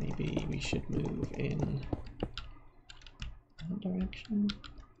out, so maybe we should move in that direction.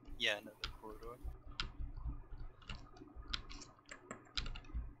 Yeah, another corridor.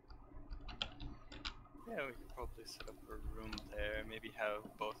 Yeah, we could probably set up a room there, maybe have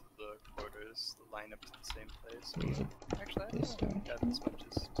both of the quarters line up to the same place. Move it Actually, I this don't know. Yeah, direction. this one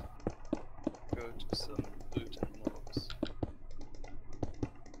just go to some loot and mobs.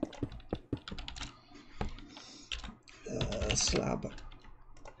 Slab.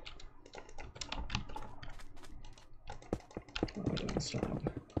 Oh, we're doing slab.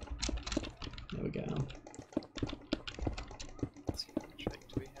 There we go. Let's see, how much height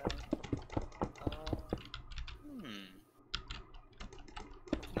do we have?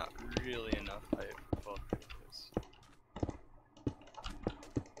 Not really enough height for both of this.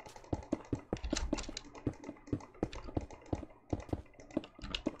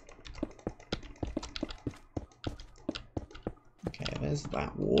 Okay, there's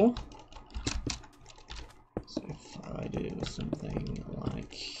that wall. So if I do something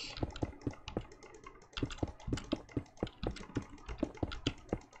like...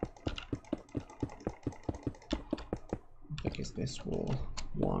 how big is this wall?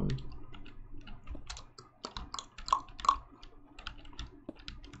 1.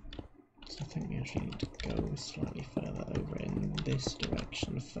 So I think we actually need to go slightly further over in this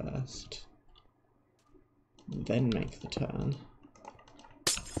direction first. Then make the turn.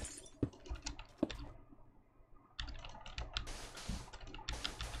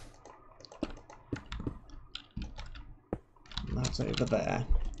 And that's over there.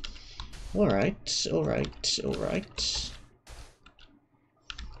 Alright, alright, alright.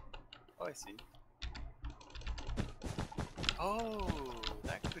 Oh, I see. Oh,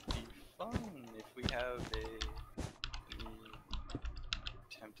 that could be fun if we have a... Let me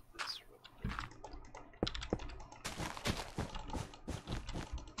attempt this real quick.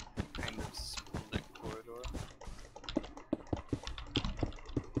 Kind of split corridor.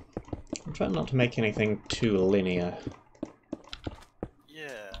 I'm trying not to make anything too linear.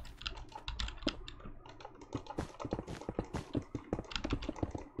 Yeah.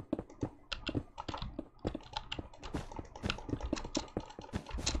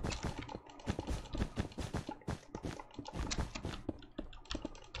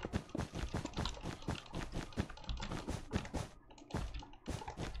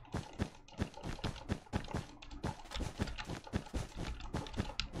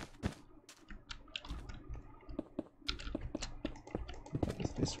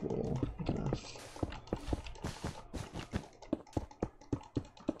 this wall big enough?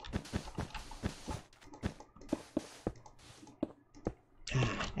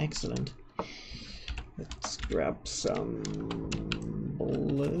 Ah, excellent. Let's grab some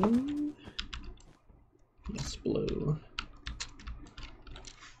blue. Yes, blue.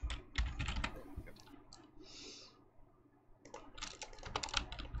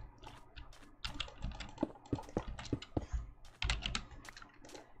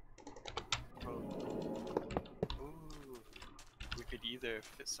 We could either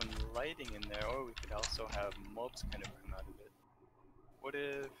fit some lighting in there, or we could also have mobs kind of come out of it. What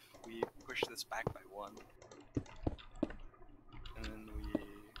if we push this back by 1? And then we...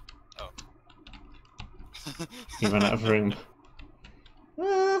 oh. You run out of room.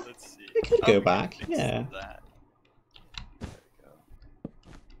 Let's see. We could go back, fix yeah. that. There we go.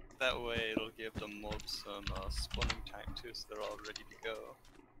 That way it'll give the mobs some spawning time too, so they're all ready to go.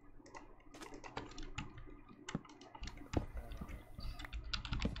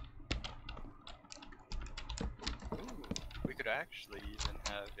 Ooh, we could actually even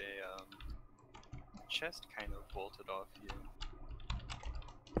have a chest kind of bolted off here.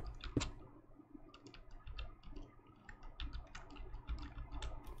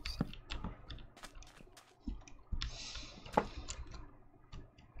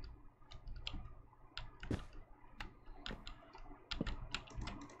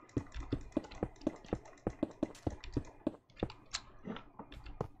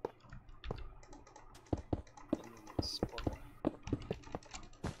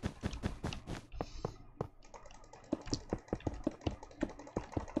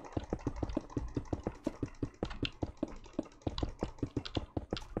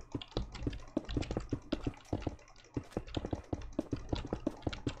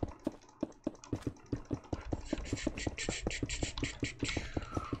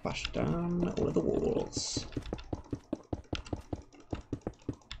 Bash down all of the walls.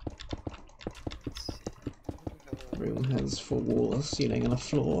 The room has 4 walls, a ceiling and a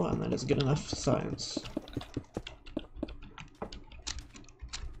floor, and that is good enough for science.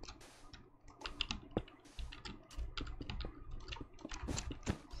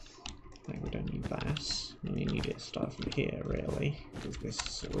 Okay, we don't need that. We only need it to start from here, really, because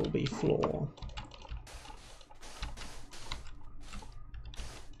this will be floor.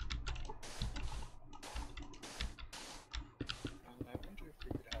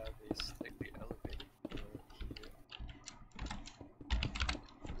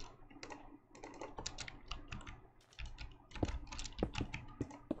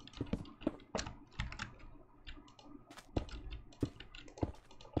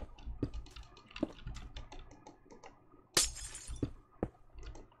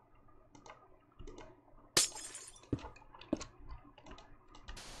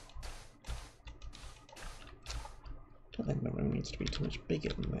 I think the room needs to be too much bigger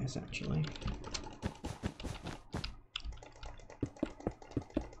than this, actually.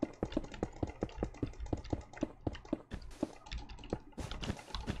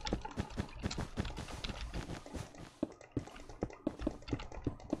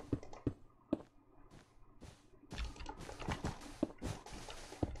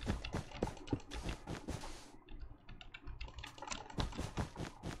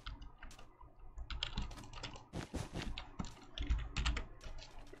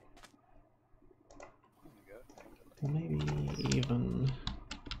 Or maybe even...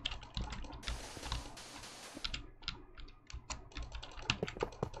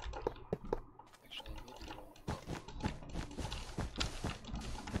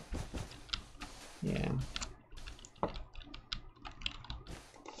 yeah.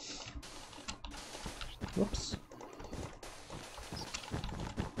 Whoops.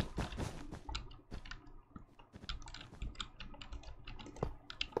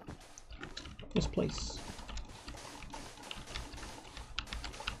 This place.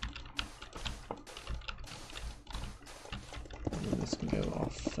 And then this can go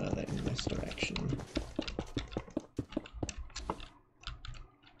off further in this direction.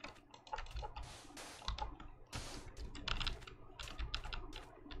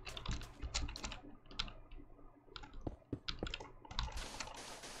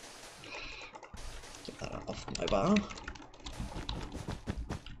 Get that off my bar.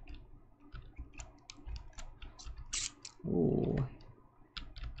 Ooh.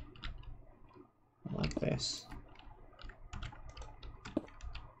 I like this.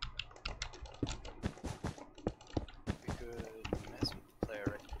 We could mess with the player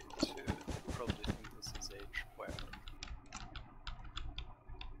right here too. They probably think this is a tripwire.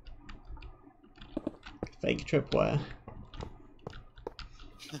 Fake tripwire.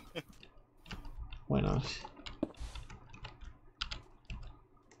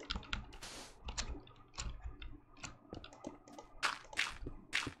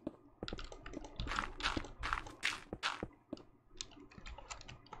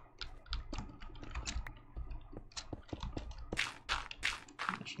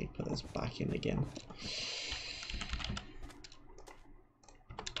 put this back in again.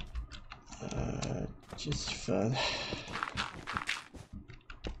 Just for...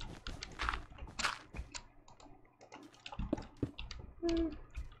 I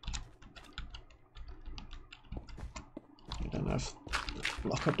don't know if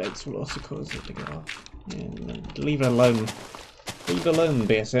block updates will also cause it to go off. And leave it alone. Leave it alone,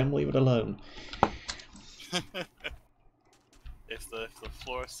 BSM. Leave it alone. If the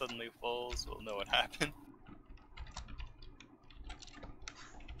floor suddenly falls, we'll know what happened.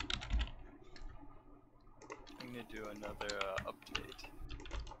 I'm gonna do another update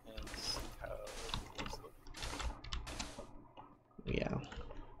and see how this looks. Yeah.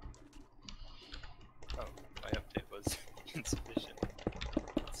 Oh, my update was insufficient.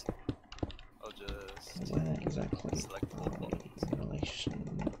 I'll just Where exactly select the buttons. in relation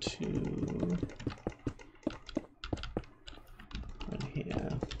to right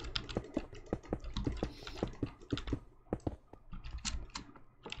here?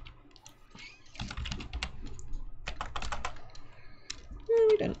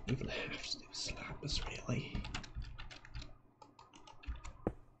 We don't even have to do slabs, really.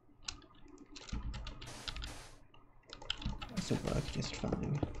 This will work just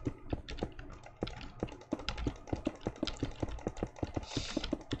fine.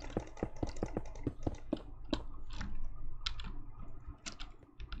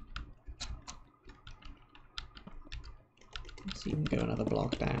 So you can go another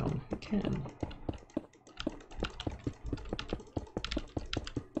block down. You can.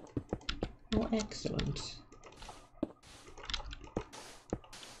 Oh, excellent.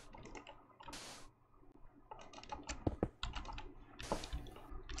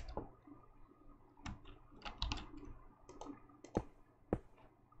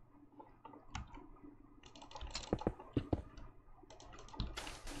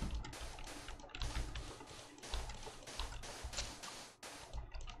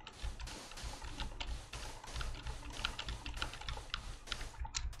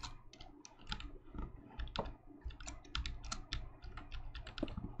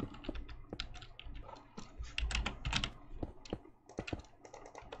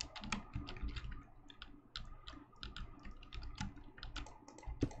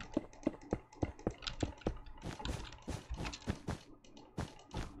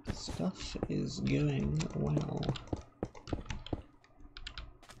 Stuff is going well.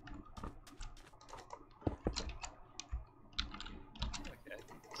 Okay.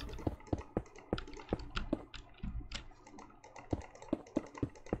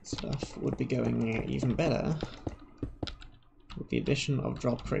 Stuff would be going even better with the addition of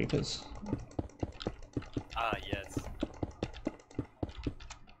drop creepers. Ah, yes.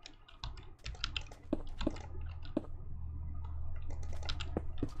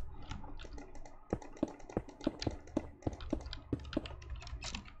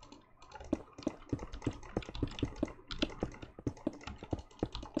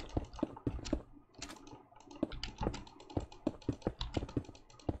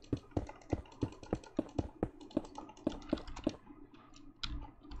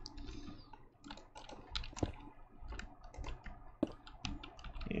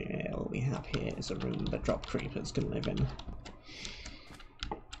 Yeah, all we have here is a room that drop creepers can live in.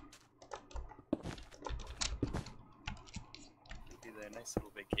 It'd be a nice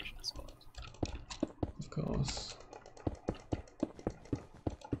little vacation spot. Of course.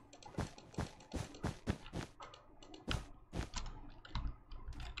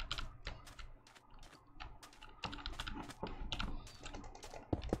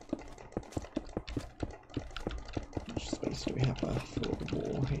 How much space do we have left for the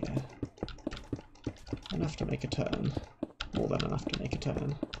wall here? Enough to make a turn. More than enough to make a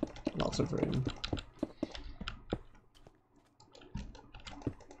turn. Lots of room.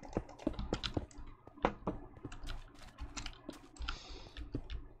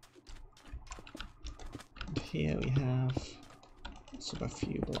 And here we have sort of a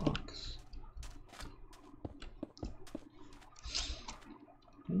few blocks.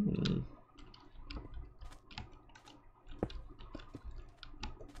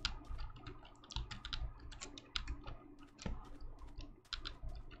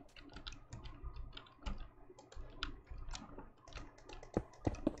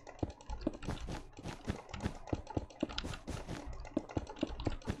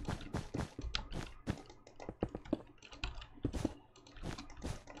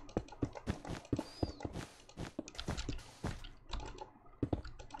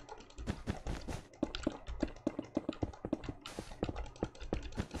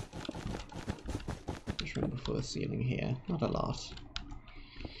 Room before the ceiling here, not a lot.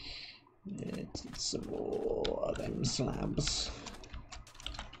 Some more of them slabs.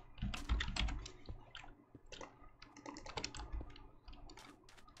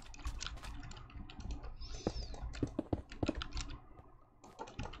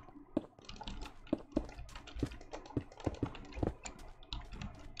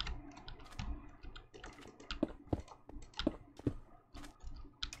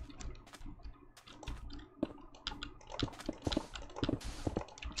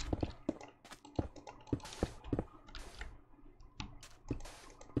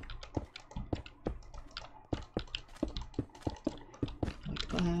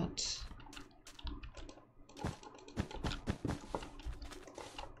 That.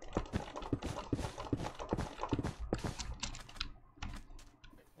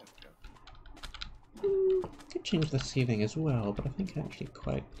 Could change the ceiling as well, but I think actually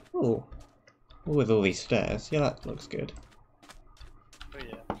quite... Oh, with all these stairs. Yeah, that looks good. Oh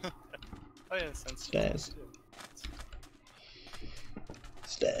yeah. Oh yeah, sense. Stairs.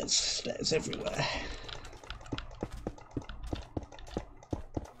 Stairs everywhere.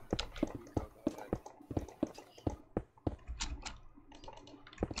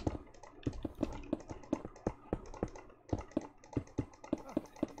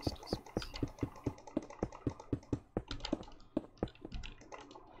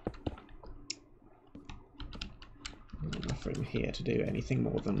 Enough room here to do anything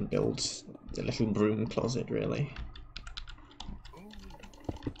more than build a little broom closet, really.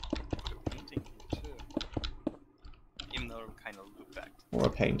 Or a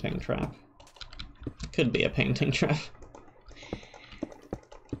painting trap. It could be a painting trap.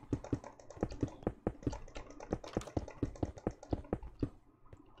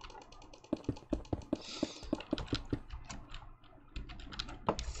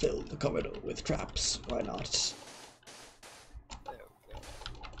 Fill the corridor with traps, why not?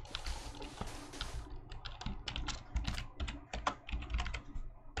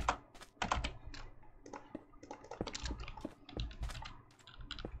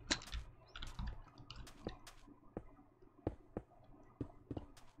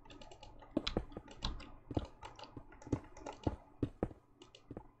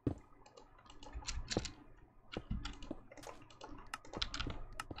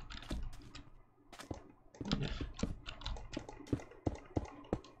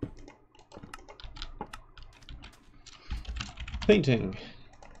 Painting.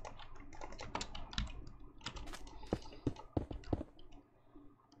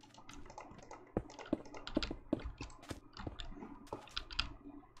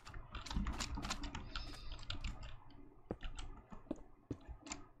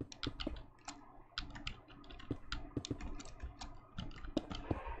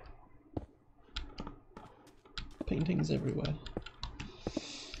 Paintings everywhere.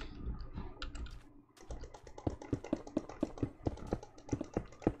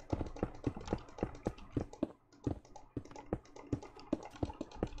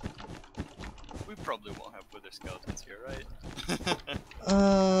 We probably won't have wither skeletons here, right?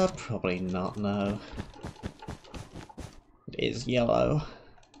 Probably not, no. It is yellow.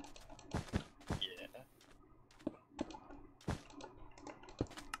 Yeah.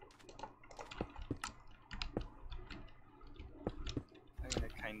 I'm gonna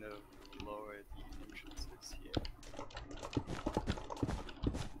kind of lower the entrances here.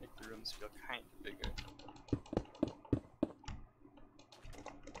 Make the rooms feel kind of bigger.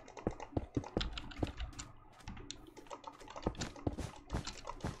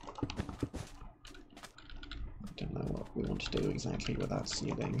 Don't know what we want to do exactly with that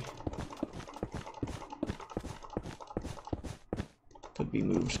ceiling. Could be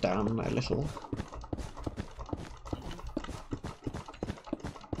moved down a little.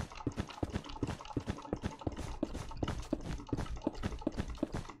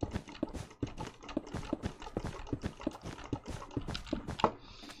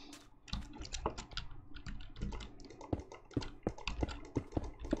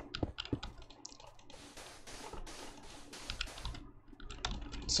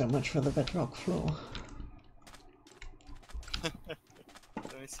 So much for the bedrock floor. Let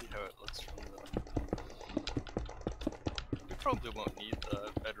me see how it looks from the... We probably won't need the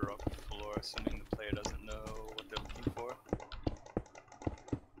bedrock floor, assuming the player doesn't know what they're looking for.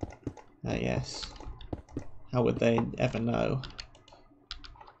 Yes. How would they ever know?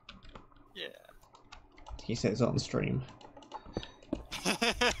 Yeah. He says on stream.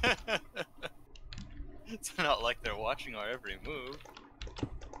 It's not like they're watching our every move.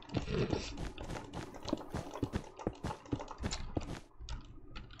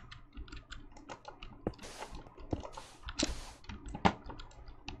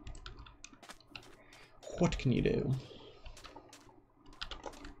 What can you do?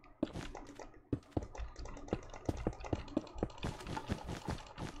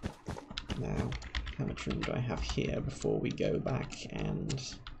 Now, how much room do I have here before we go back and...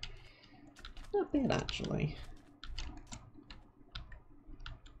 Not a bit, actually.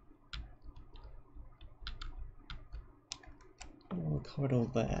 Oh, a corridor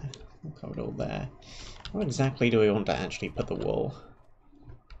there. A corridor there. Where exactly do we want to actually put the wall?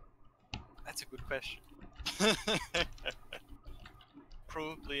 That's a good question.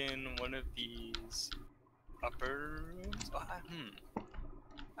 Probably in one of these upper rooms?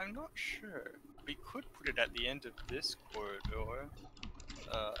 I'm not sure. We could put it at the end of this corridor.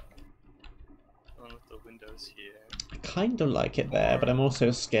 One with the windows here. I kind of like it there, but I'm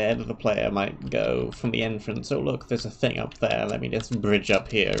also scared that the player might go from the entrance, oh look, there's a thing up there, let me just bridge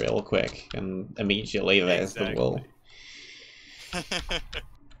up here real quick, and immediately there's the wall.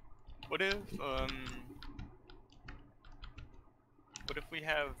 What if we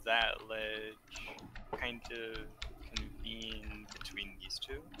have that ledge kind of convene between these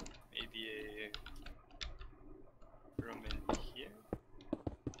two? Maybe a room in here?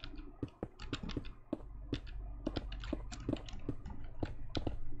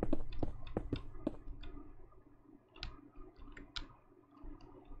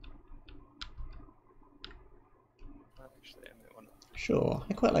 Actually, I might want to... Sure,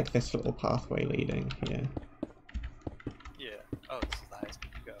 I quite like this little pathway leading here. Yeah. Oh, this is the highest we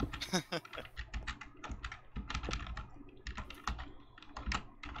can go. We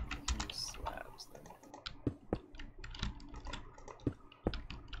can use slabs then.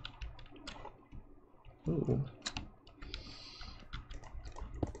 Ooh.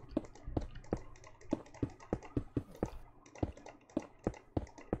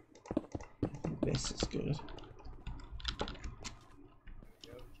 I think this is good.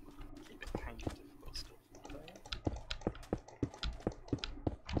 Keep it kind of difficult still for the player.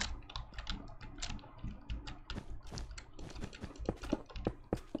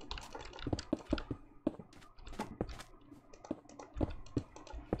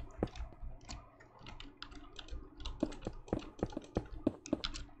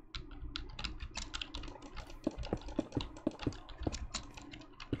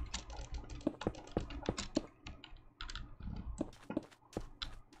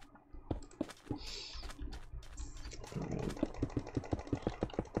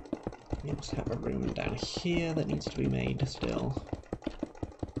 We also have a room down here that needs to be made still.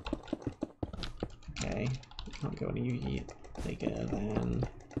 Okay, we can't go any bigger than...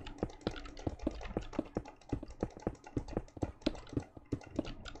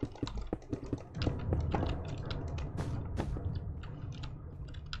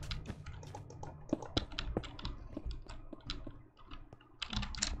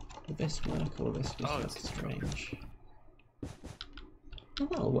 Will this work, or will this just look strange? Well,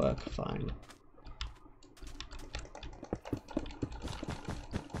 that'll work fine.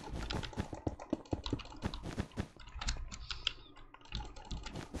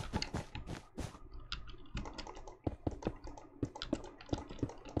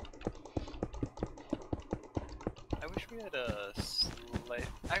 I wish we had a slight...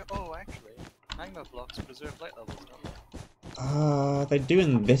 Oh, actually, magma blocks preserve light levels, don't they? They do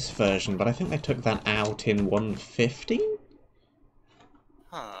in this version, but I think they took that out in 1.15?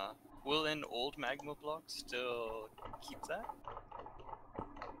 Huh. Will an old magma block still keep that?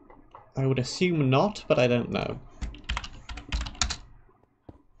 I would assume not, but I don't know.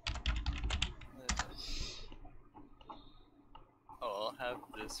 Oh, I'll have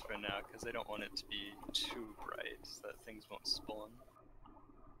this for now, because I don't want it to be too bright, so that things won't spawn.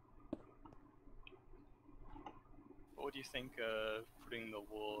 What do you think of putting the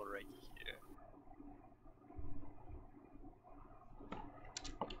wool right here?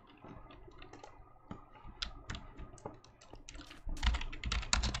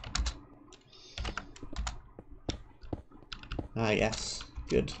 Ah, yes.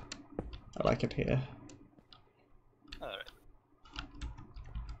 Good. I like it here. Alright.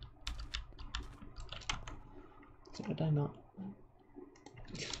 So did I not?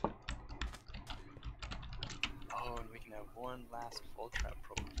 Oh, and we can have one last full trap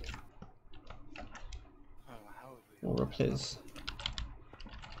probably. Oh, how would we... Or please.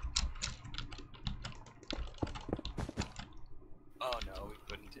 Oh no, we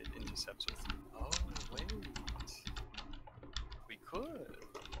couldn't. It intercepts with... Oh, wait. We could.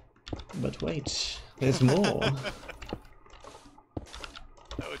 But wait, there's more.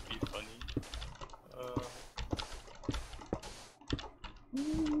 That would be funny.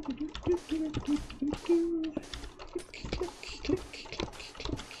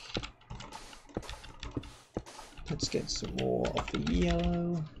 get some more of the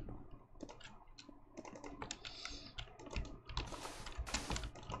yellow.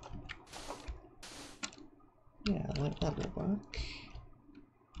 Yeah, like that will work.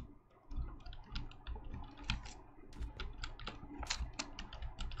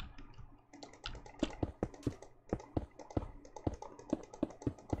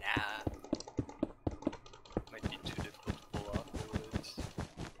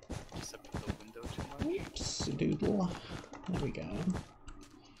 Doodle. There we go.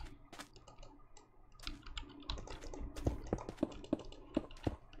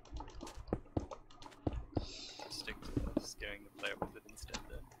 Stick to scaring the player with it instead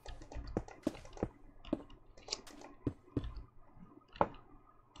then.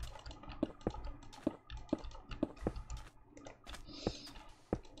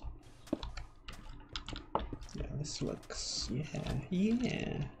 Yeah, this looks, yeah.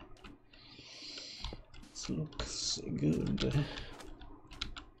 This looks good.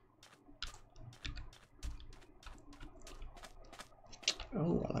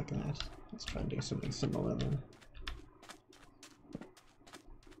 Oh, I like that. Let's try and do something similar then.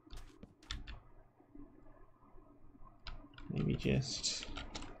 Maybe just...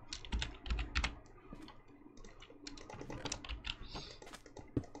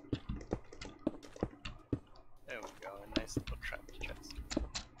 There we go, a nice little trap chest.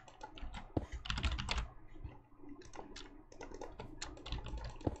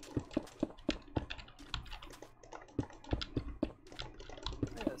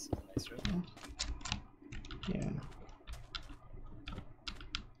 Yeah, this is a nice room. Yeah.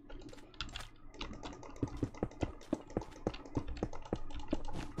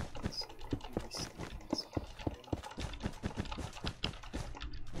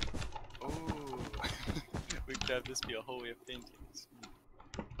 We could have this be a hallway of paintings.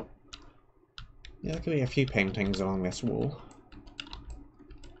 Yeah, there could be a few paintings along this wall.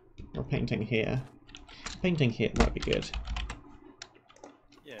 Or a painting here. Painting here might be good.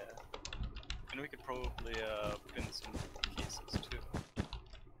 Yeah. And we could probably put in some cases too.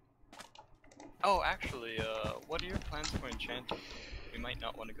 Oh, actually, what are your plans for enchanting? We might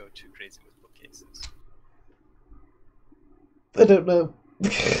not want to go too crazy with bookcases. I don't know.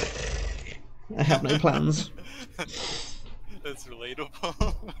 I have no plans. That's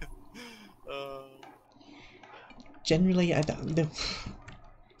relatable. Generally, I don't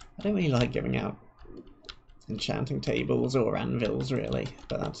really like giving out enchanting tables or anvils, really,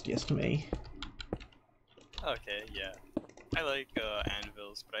 but that's just me. Okay, yeah. I like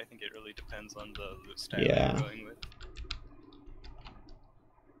anvils, but I think it really depends on the loot style Yeah. you're going with.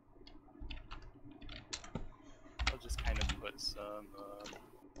 I'll just kind of put some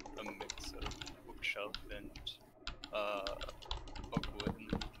a mix of bookshelf and oak wood, and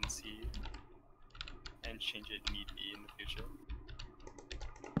then you can see and change it need be in the future.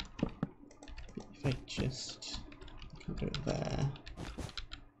 If I just do it there.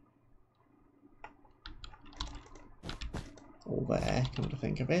 All there, come to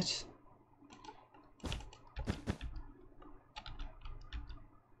think of it.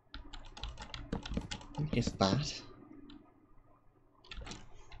 Just that.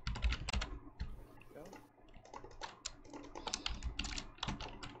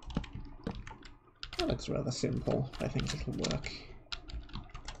 That looks rather simple. I think it'll work.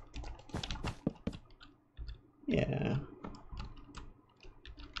 Yeah.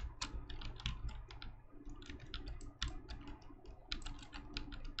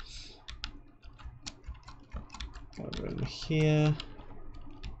 Got a room here.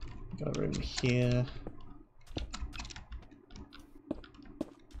 Got a room here.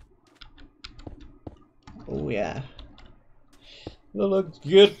 Oh yeah. That looks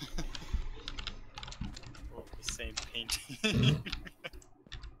good. Well, the same painting.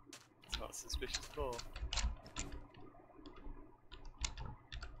 It's not suspicious at all.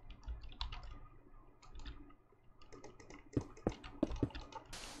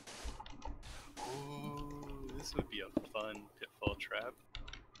 Ooh, this would be a fun pitfall trap.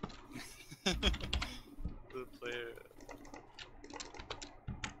 The player.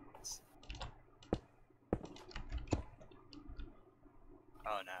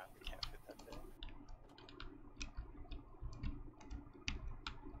 Oh no, we can't fit that there.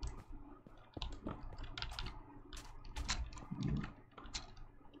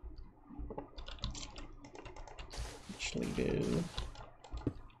 Actually do.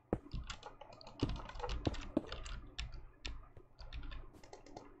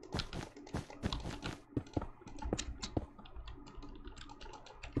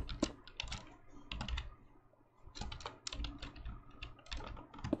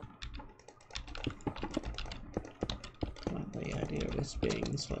 idea of this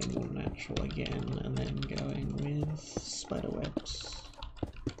being slightly more natural again, and then going with spider webs.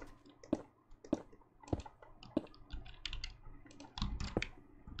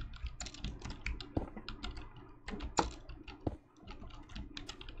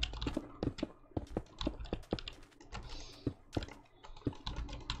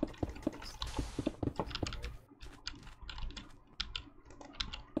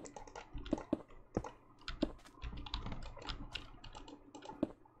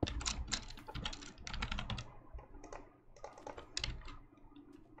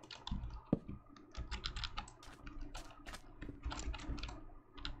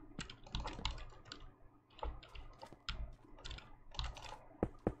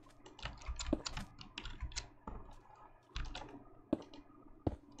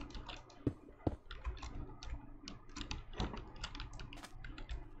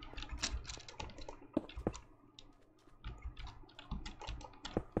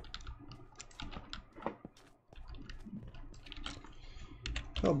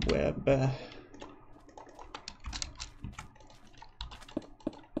 Cobweb.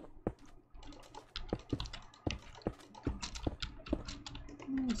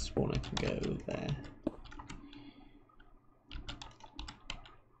 Spawner can go there.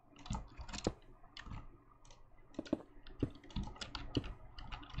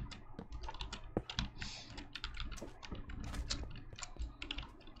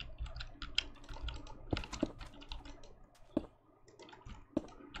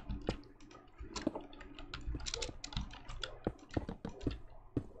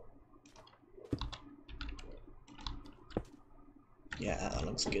 Yeah, that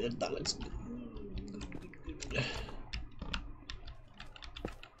looks good. That looks good.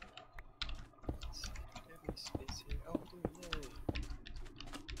 Space here. Oh, yay.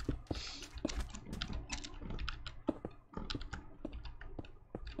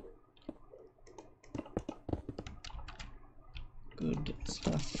 Good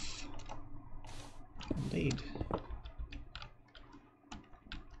stuff. Indeed.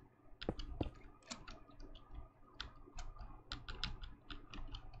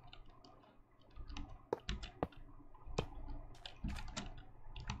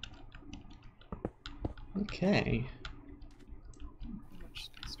 Okay. How much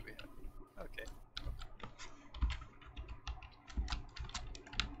space do we have? Okay.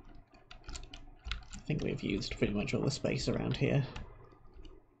 I think we've used pretty much all the space around here.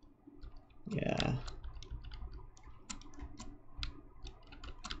 Yeah.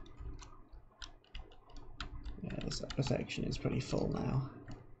 Yeah, this upper section is pretty full now.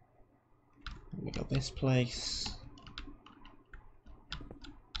 We got this place.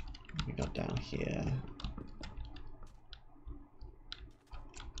 We got down here.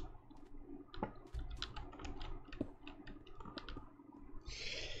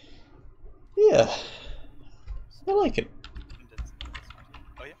 Yeah, I like it.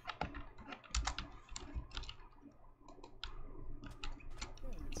 Oh yeah.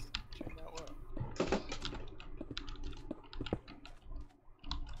 It's turned out well.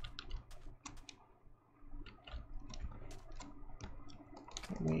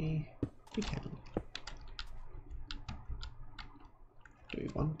 We can. Do we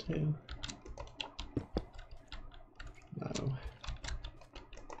want to? No.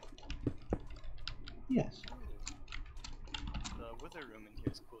 Yes. The wither room in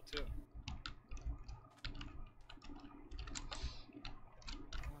here is cool too.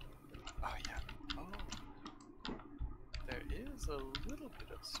 Oh yeah. Oh. There is a little bit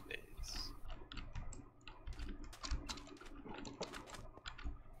of space.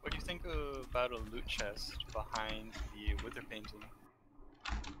 What do you think about a loot chest behind the wither painting?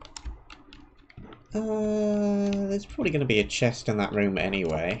 There's probably going to be a chest in that room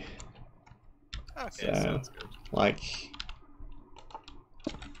anyway. Okay, So, sounds good. like,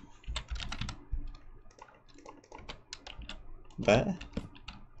 there.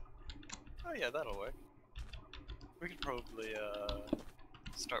 Oh yeah, that'll work. We could probably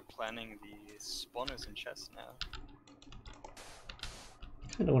start planning the spawners and chests now.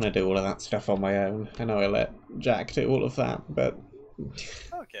 I kind of want to do all of that stuff on my own. I know I let Jack do all of that, but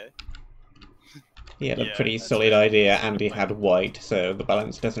Okay. he had a Yeah, pretty that's solid fair. idea, That's and the he plan. had white, so the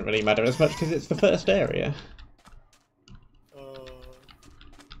balance doesn't really matter as much because it's the first area.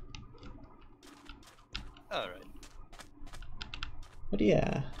 Alright. But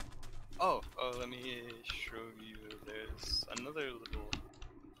yeah. Oh, let me show you. There's another little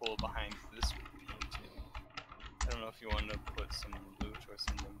hole behind this painting. I don't know if you want to put some loot or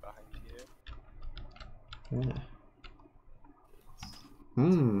something behind here. Yeah. It's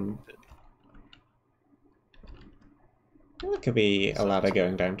Hmm. a bit. That could be a ladder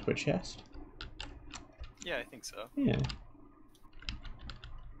going down to a chest. Yeah, I think so. Yeah.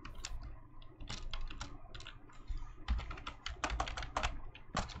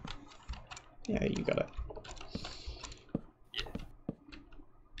 Yeah, you got it. Yeah.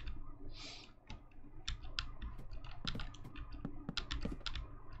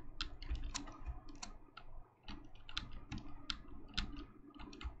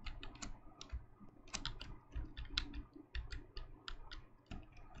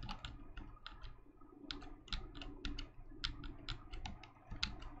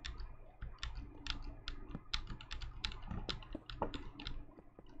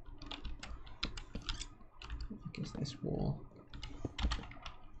 Is this wall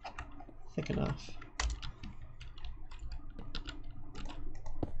thick enough?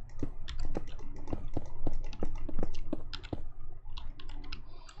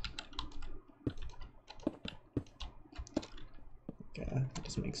 Okay, it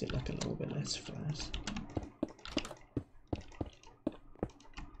just makes it look a little bit less flat.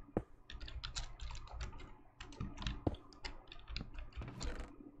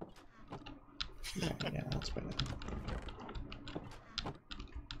 Yeah, that's better.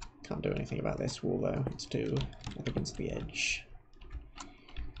 Can't do anything about this wall though, it's too up against the edge.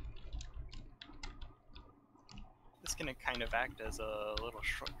 This is gonna kind of act as a little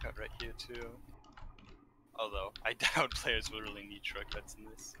shortcut right here too. Although, I doubt players will really need shortcuts in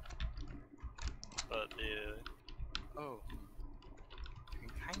this. But, oh. You can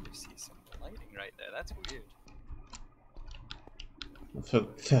kind of see some lighting right there, that's weird.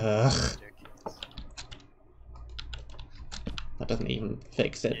 That doesn't even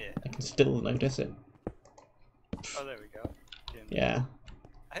fix it. Yeah. I can still notice it. Oh, there we go. Yeah,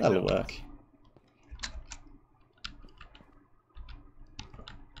 that'll work.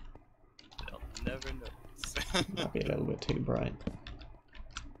 They'll never notice. Might be a little bit too bright.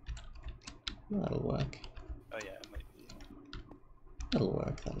 That'll work. Oh yeah, it might be. That'll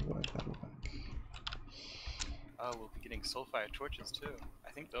work, that'll work, that'll work. Oh, we'll be getting soulfire torches too.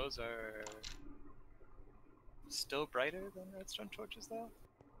 I think those are still brighter than redstone torches though?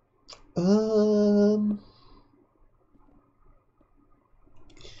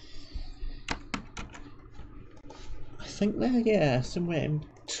 I think they're, yeah, somewhere in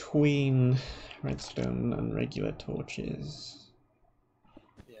between redstone and regular torches.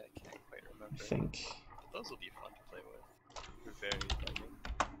 Yeah, I can't quite remember. I think. Those will be fun to play with. They're very lighting.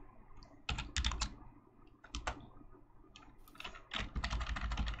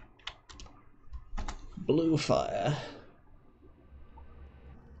 Blue fire.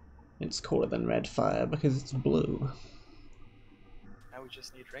 It's cooler than red fire because it's blue. Now we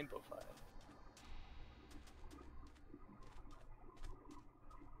just need rainbow fire.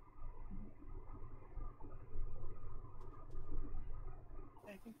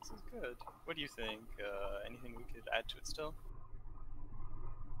 I think this is good. What do you think? Anything we could add to it still?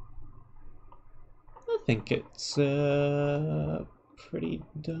 I think it's pretty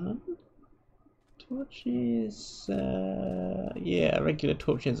done. Torches, yeah, regular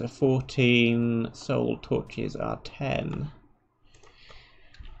torches are 14, soul torches are 10.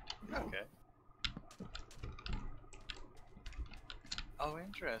 Okay. Oh,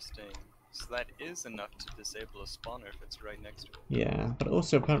 interesting. So that is enough to disable a spawner if it's right next to it. Yeah, but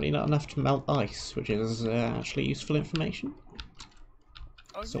also apparently not enough to melt ice, which is actually useful information.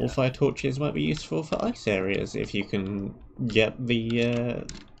 Oh, Soulfire torches might be useful for ice areas if you can get the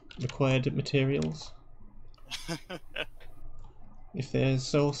required materials. If there's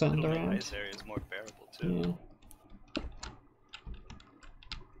soul sand It'll around. make ice areas more bearable too. Yeah.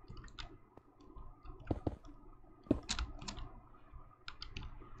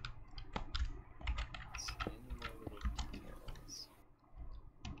 Any more little details?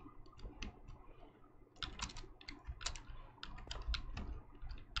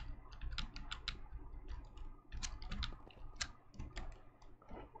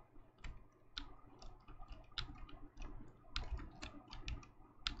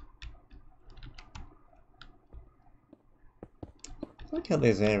 I like how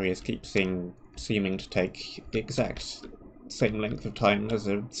those areas keep seeming to take the exact same length of time as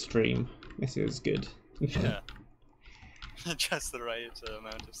a stream. This is good. Yeah. Just the right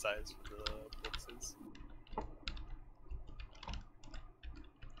amount of size for the boxes.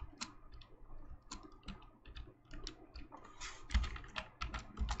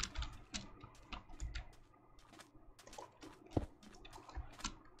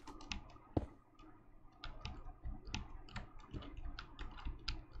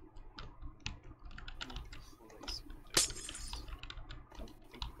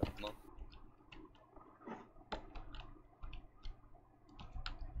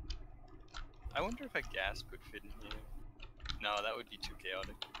 I wonder if a gas could fit in here. No, that would be too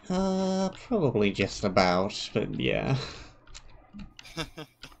chaotic. Probably just about, but yeah. It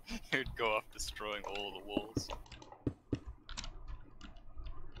would go off destroying all the walls.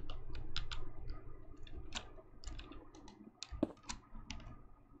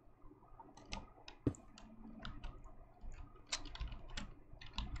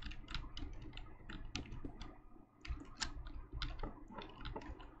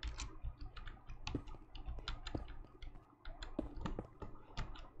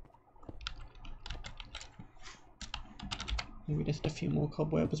 Maybe just a few more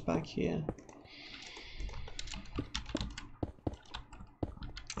cobwebs back here.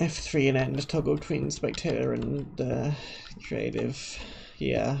 F3 and end toggle between spectator and creative.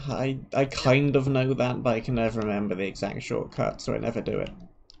 Yeah, I kind of know that, but I can never remember the exact shortcut, so I never do it.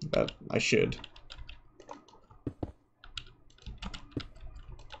 But I should.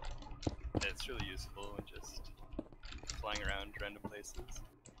 Yeah, it's really useful when just flying around random places.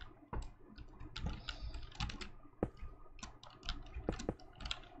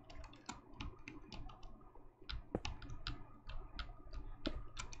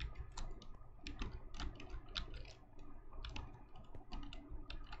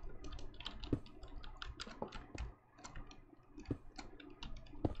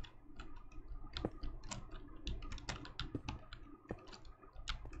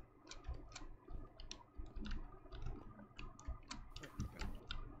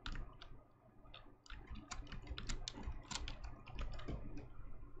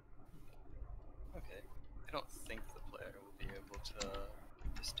 Okay. I don't think the player will be able to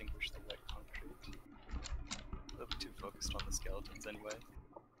distinguish the wet concrete. They'll be too focused on the skeletons anyway.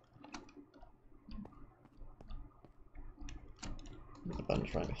 There's a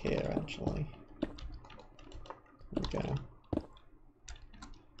bunch right here, actually. There we go.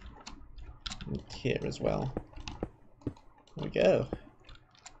 And here as well. There we go.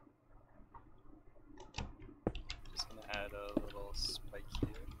 Just gonna add a little spike here.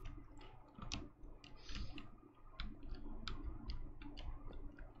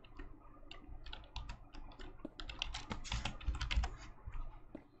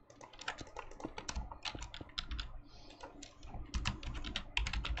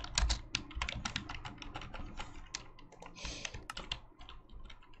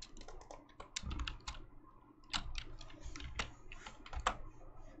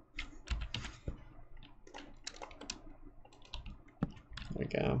 There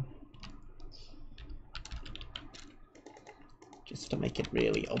we go. Just to make it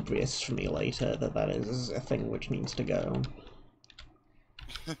really obvious for me later that that is a thing which needs to go.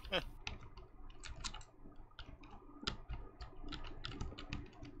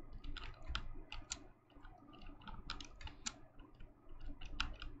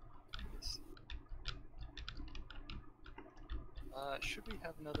 Should we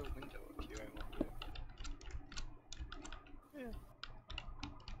have another window up here, I wonder? Yeah.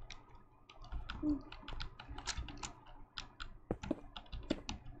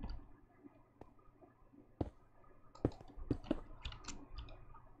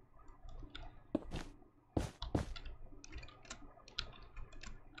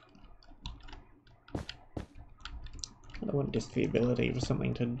 I want just the ability for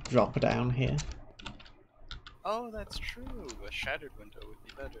something to drop down here. Oh, that's true. A shattered window would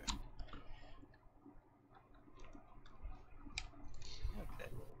be better. Okay.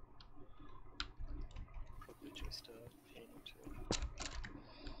 Probably just a pane or two.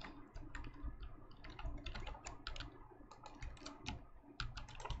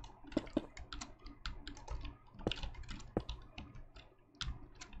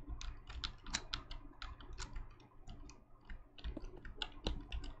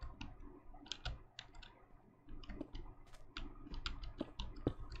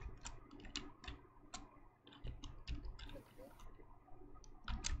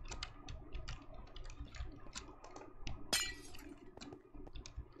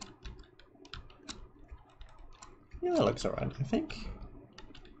 Yeah, that looks alright, I think.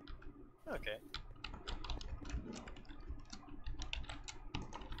 Okay.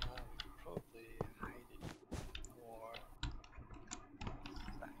 Probably hide it more.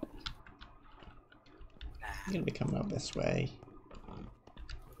 You're gonna be coming up this way. Fine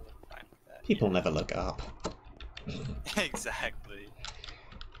with that. People Yeah. never look up. Exactly.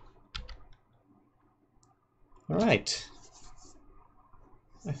 Alright.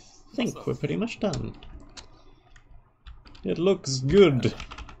 I think Also, we're pretty much done. It looks good.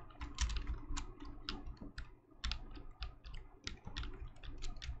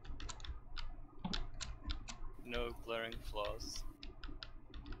 no glaring flaws.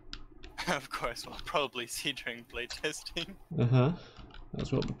 Of course, we'll probably see during playtesting. Uh-huh.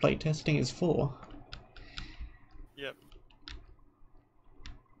 That's what the playtesting is for. Yep.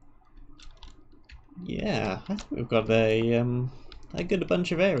 Yeah, I think we've got a good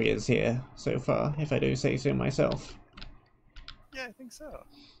bunch of areas here so far, if I do say so myself. Yeah, I think so.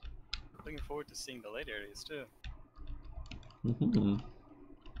 Looking forward to seeing the late areas too. Mm-hmm.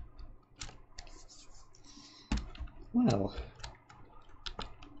 Well.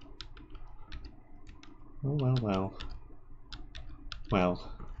 Well. Well.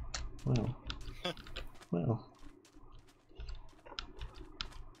 Well. Well.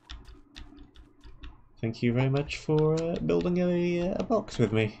 Thank you very much for building a box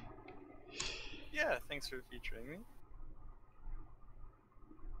with me. Yeah, thanks for featuring me.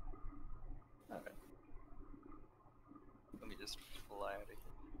 Alright. Let me just fly out of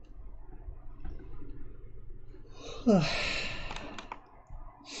here.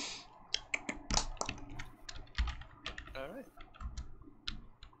 Alright.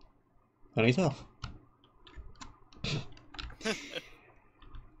 And he's off.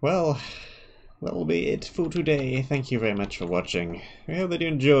 Well, that'll be it for today. Thank you very much for watching. I hope that you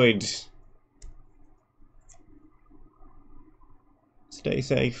enjoyed. Stay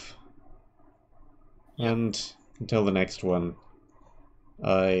safe. Yep. And until the next one,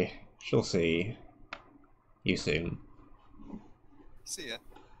 I shall see you soon. See ya.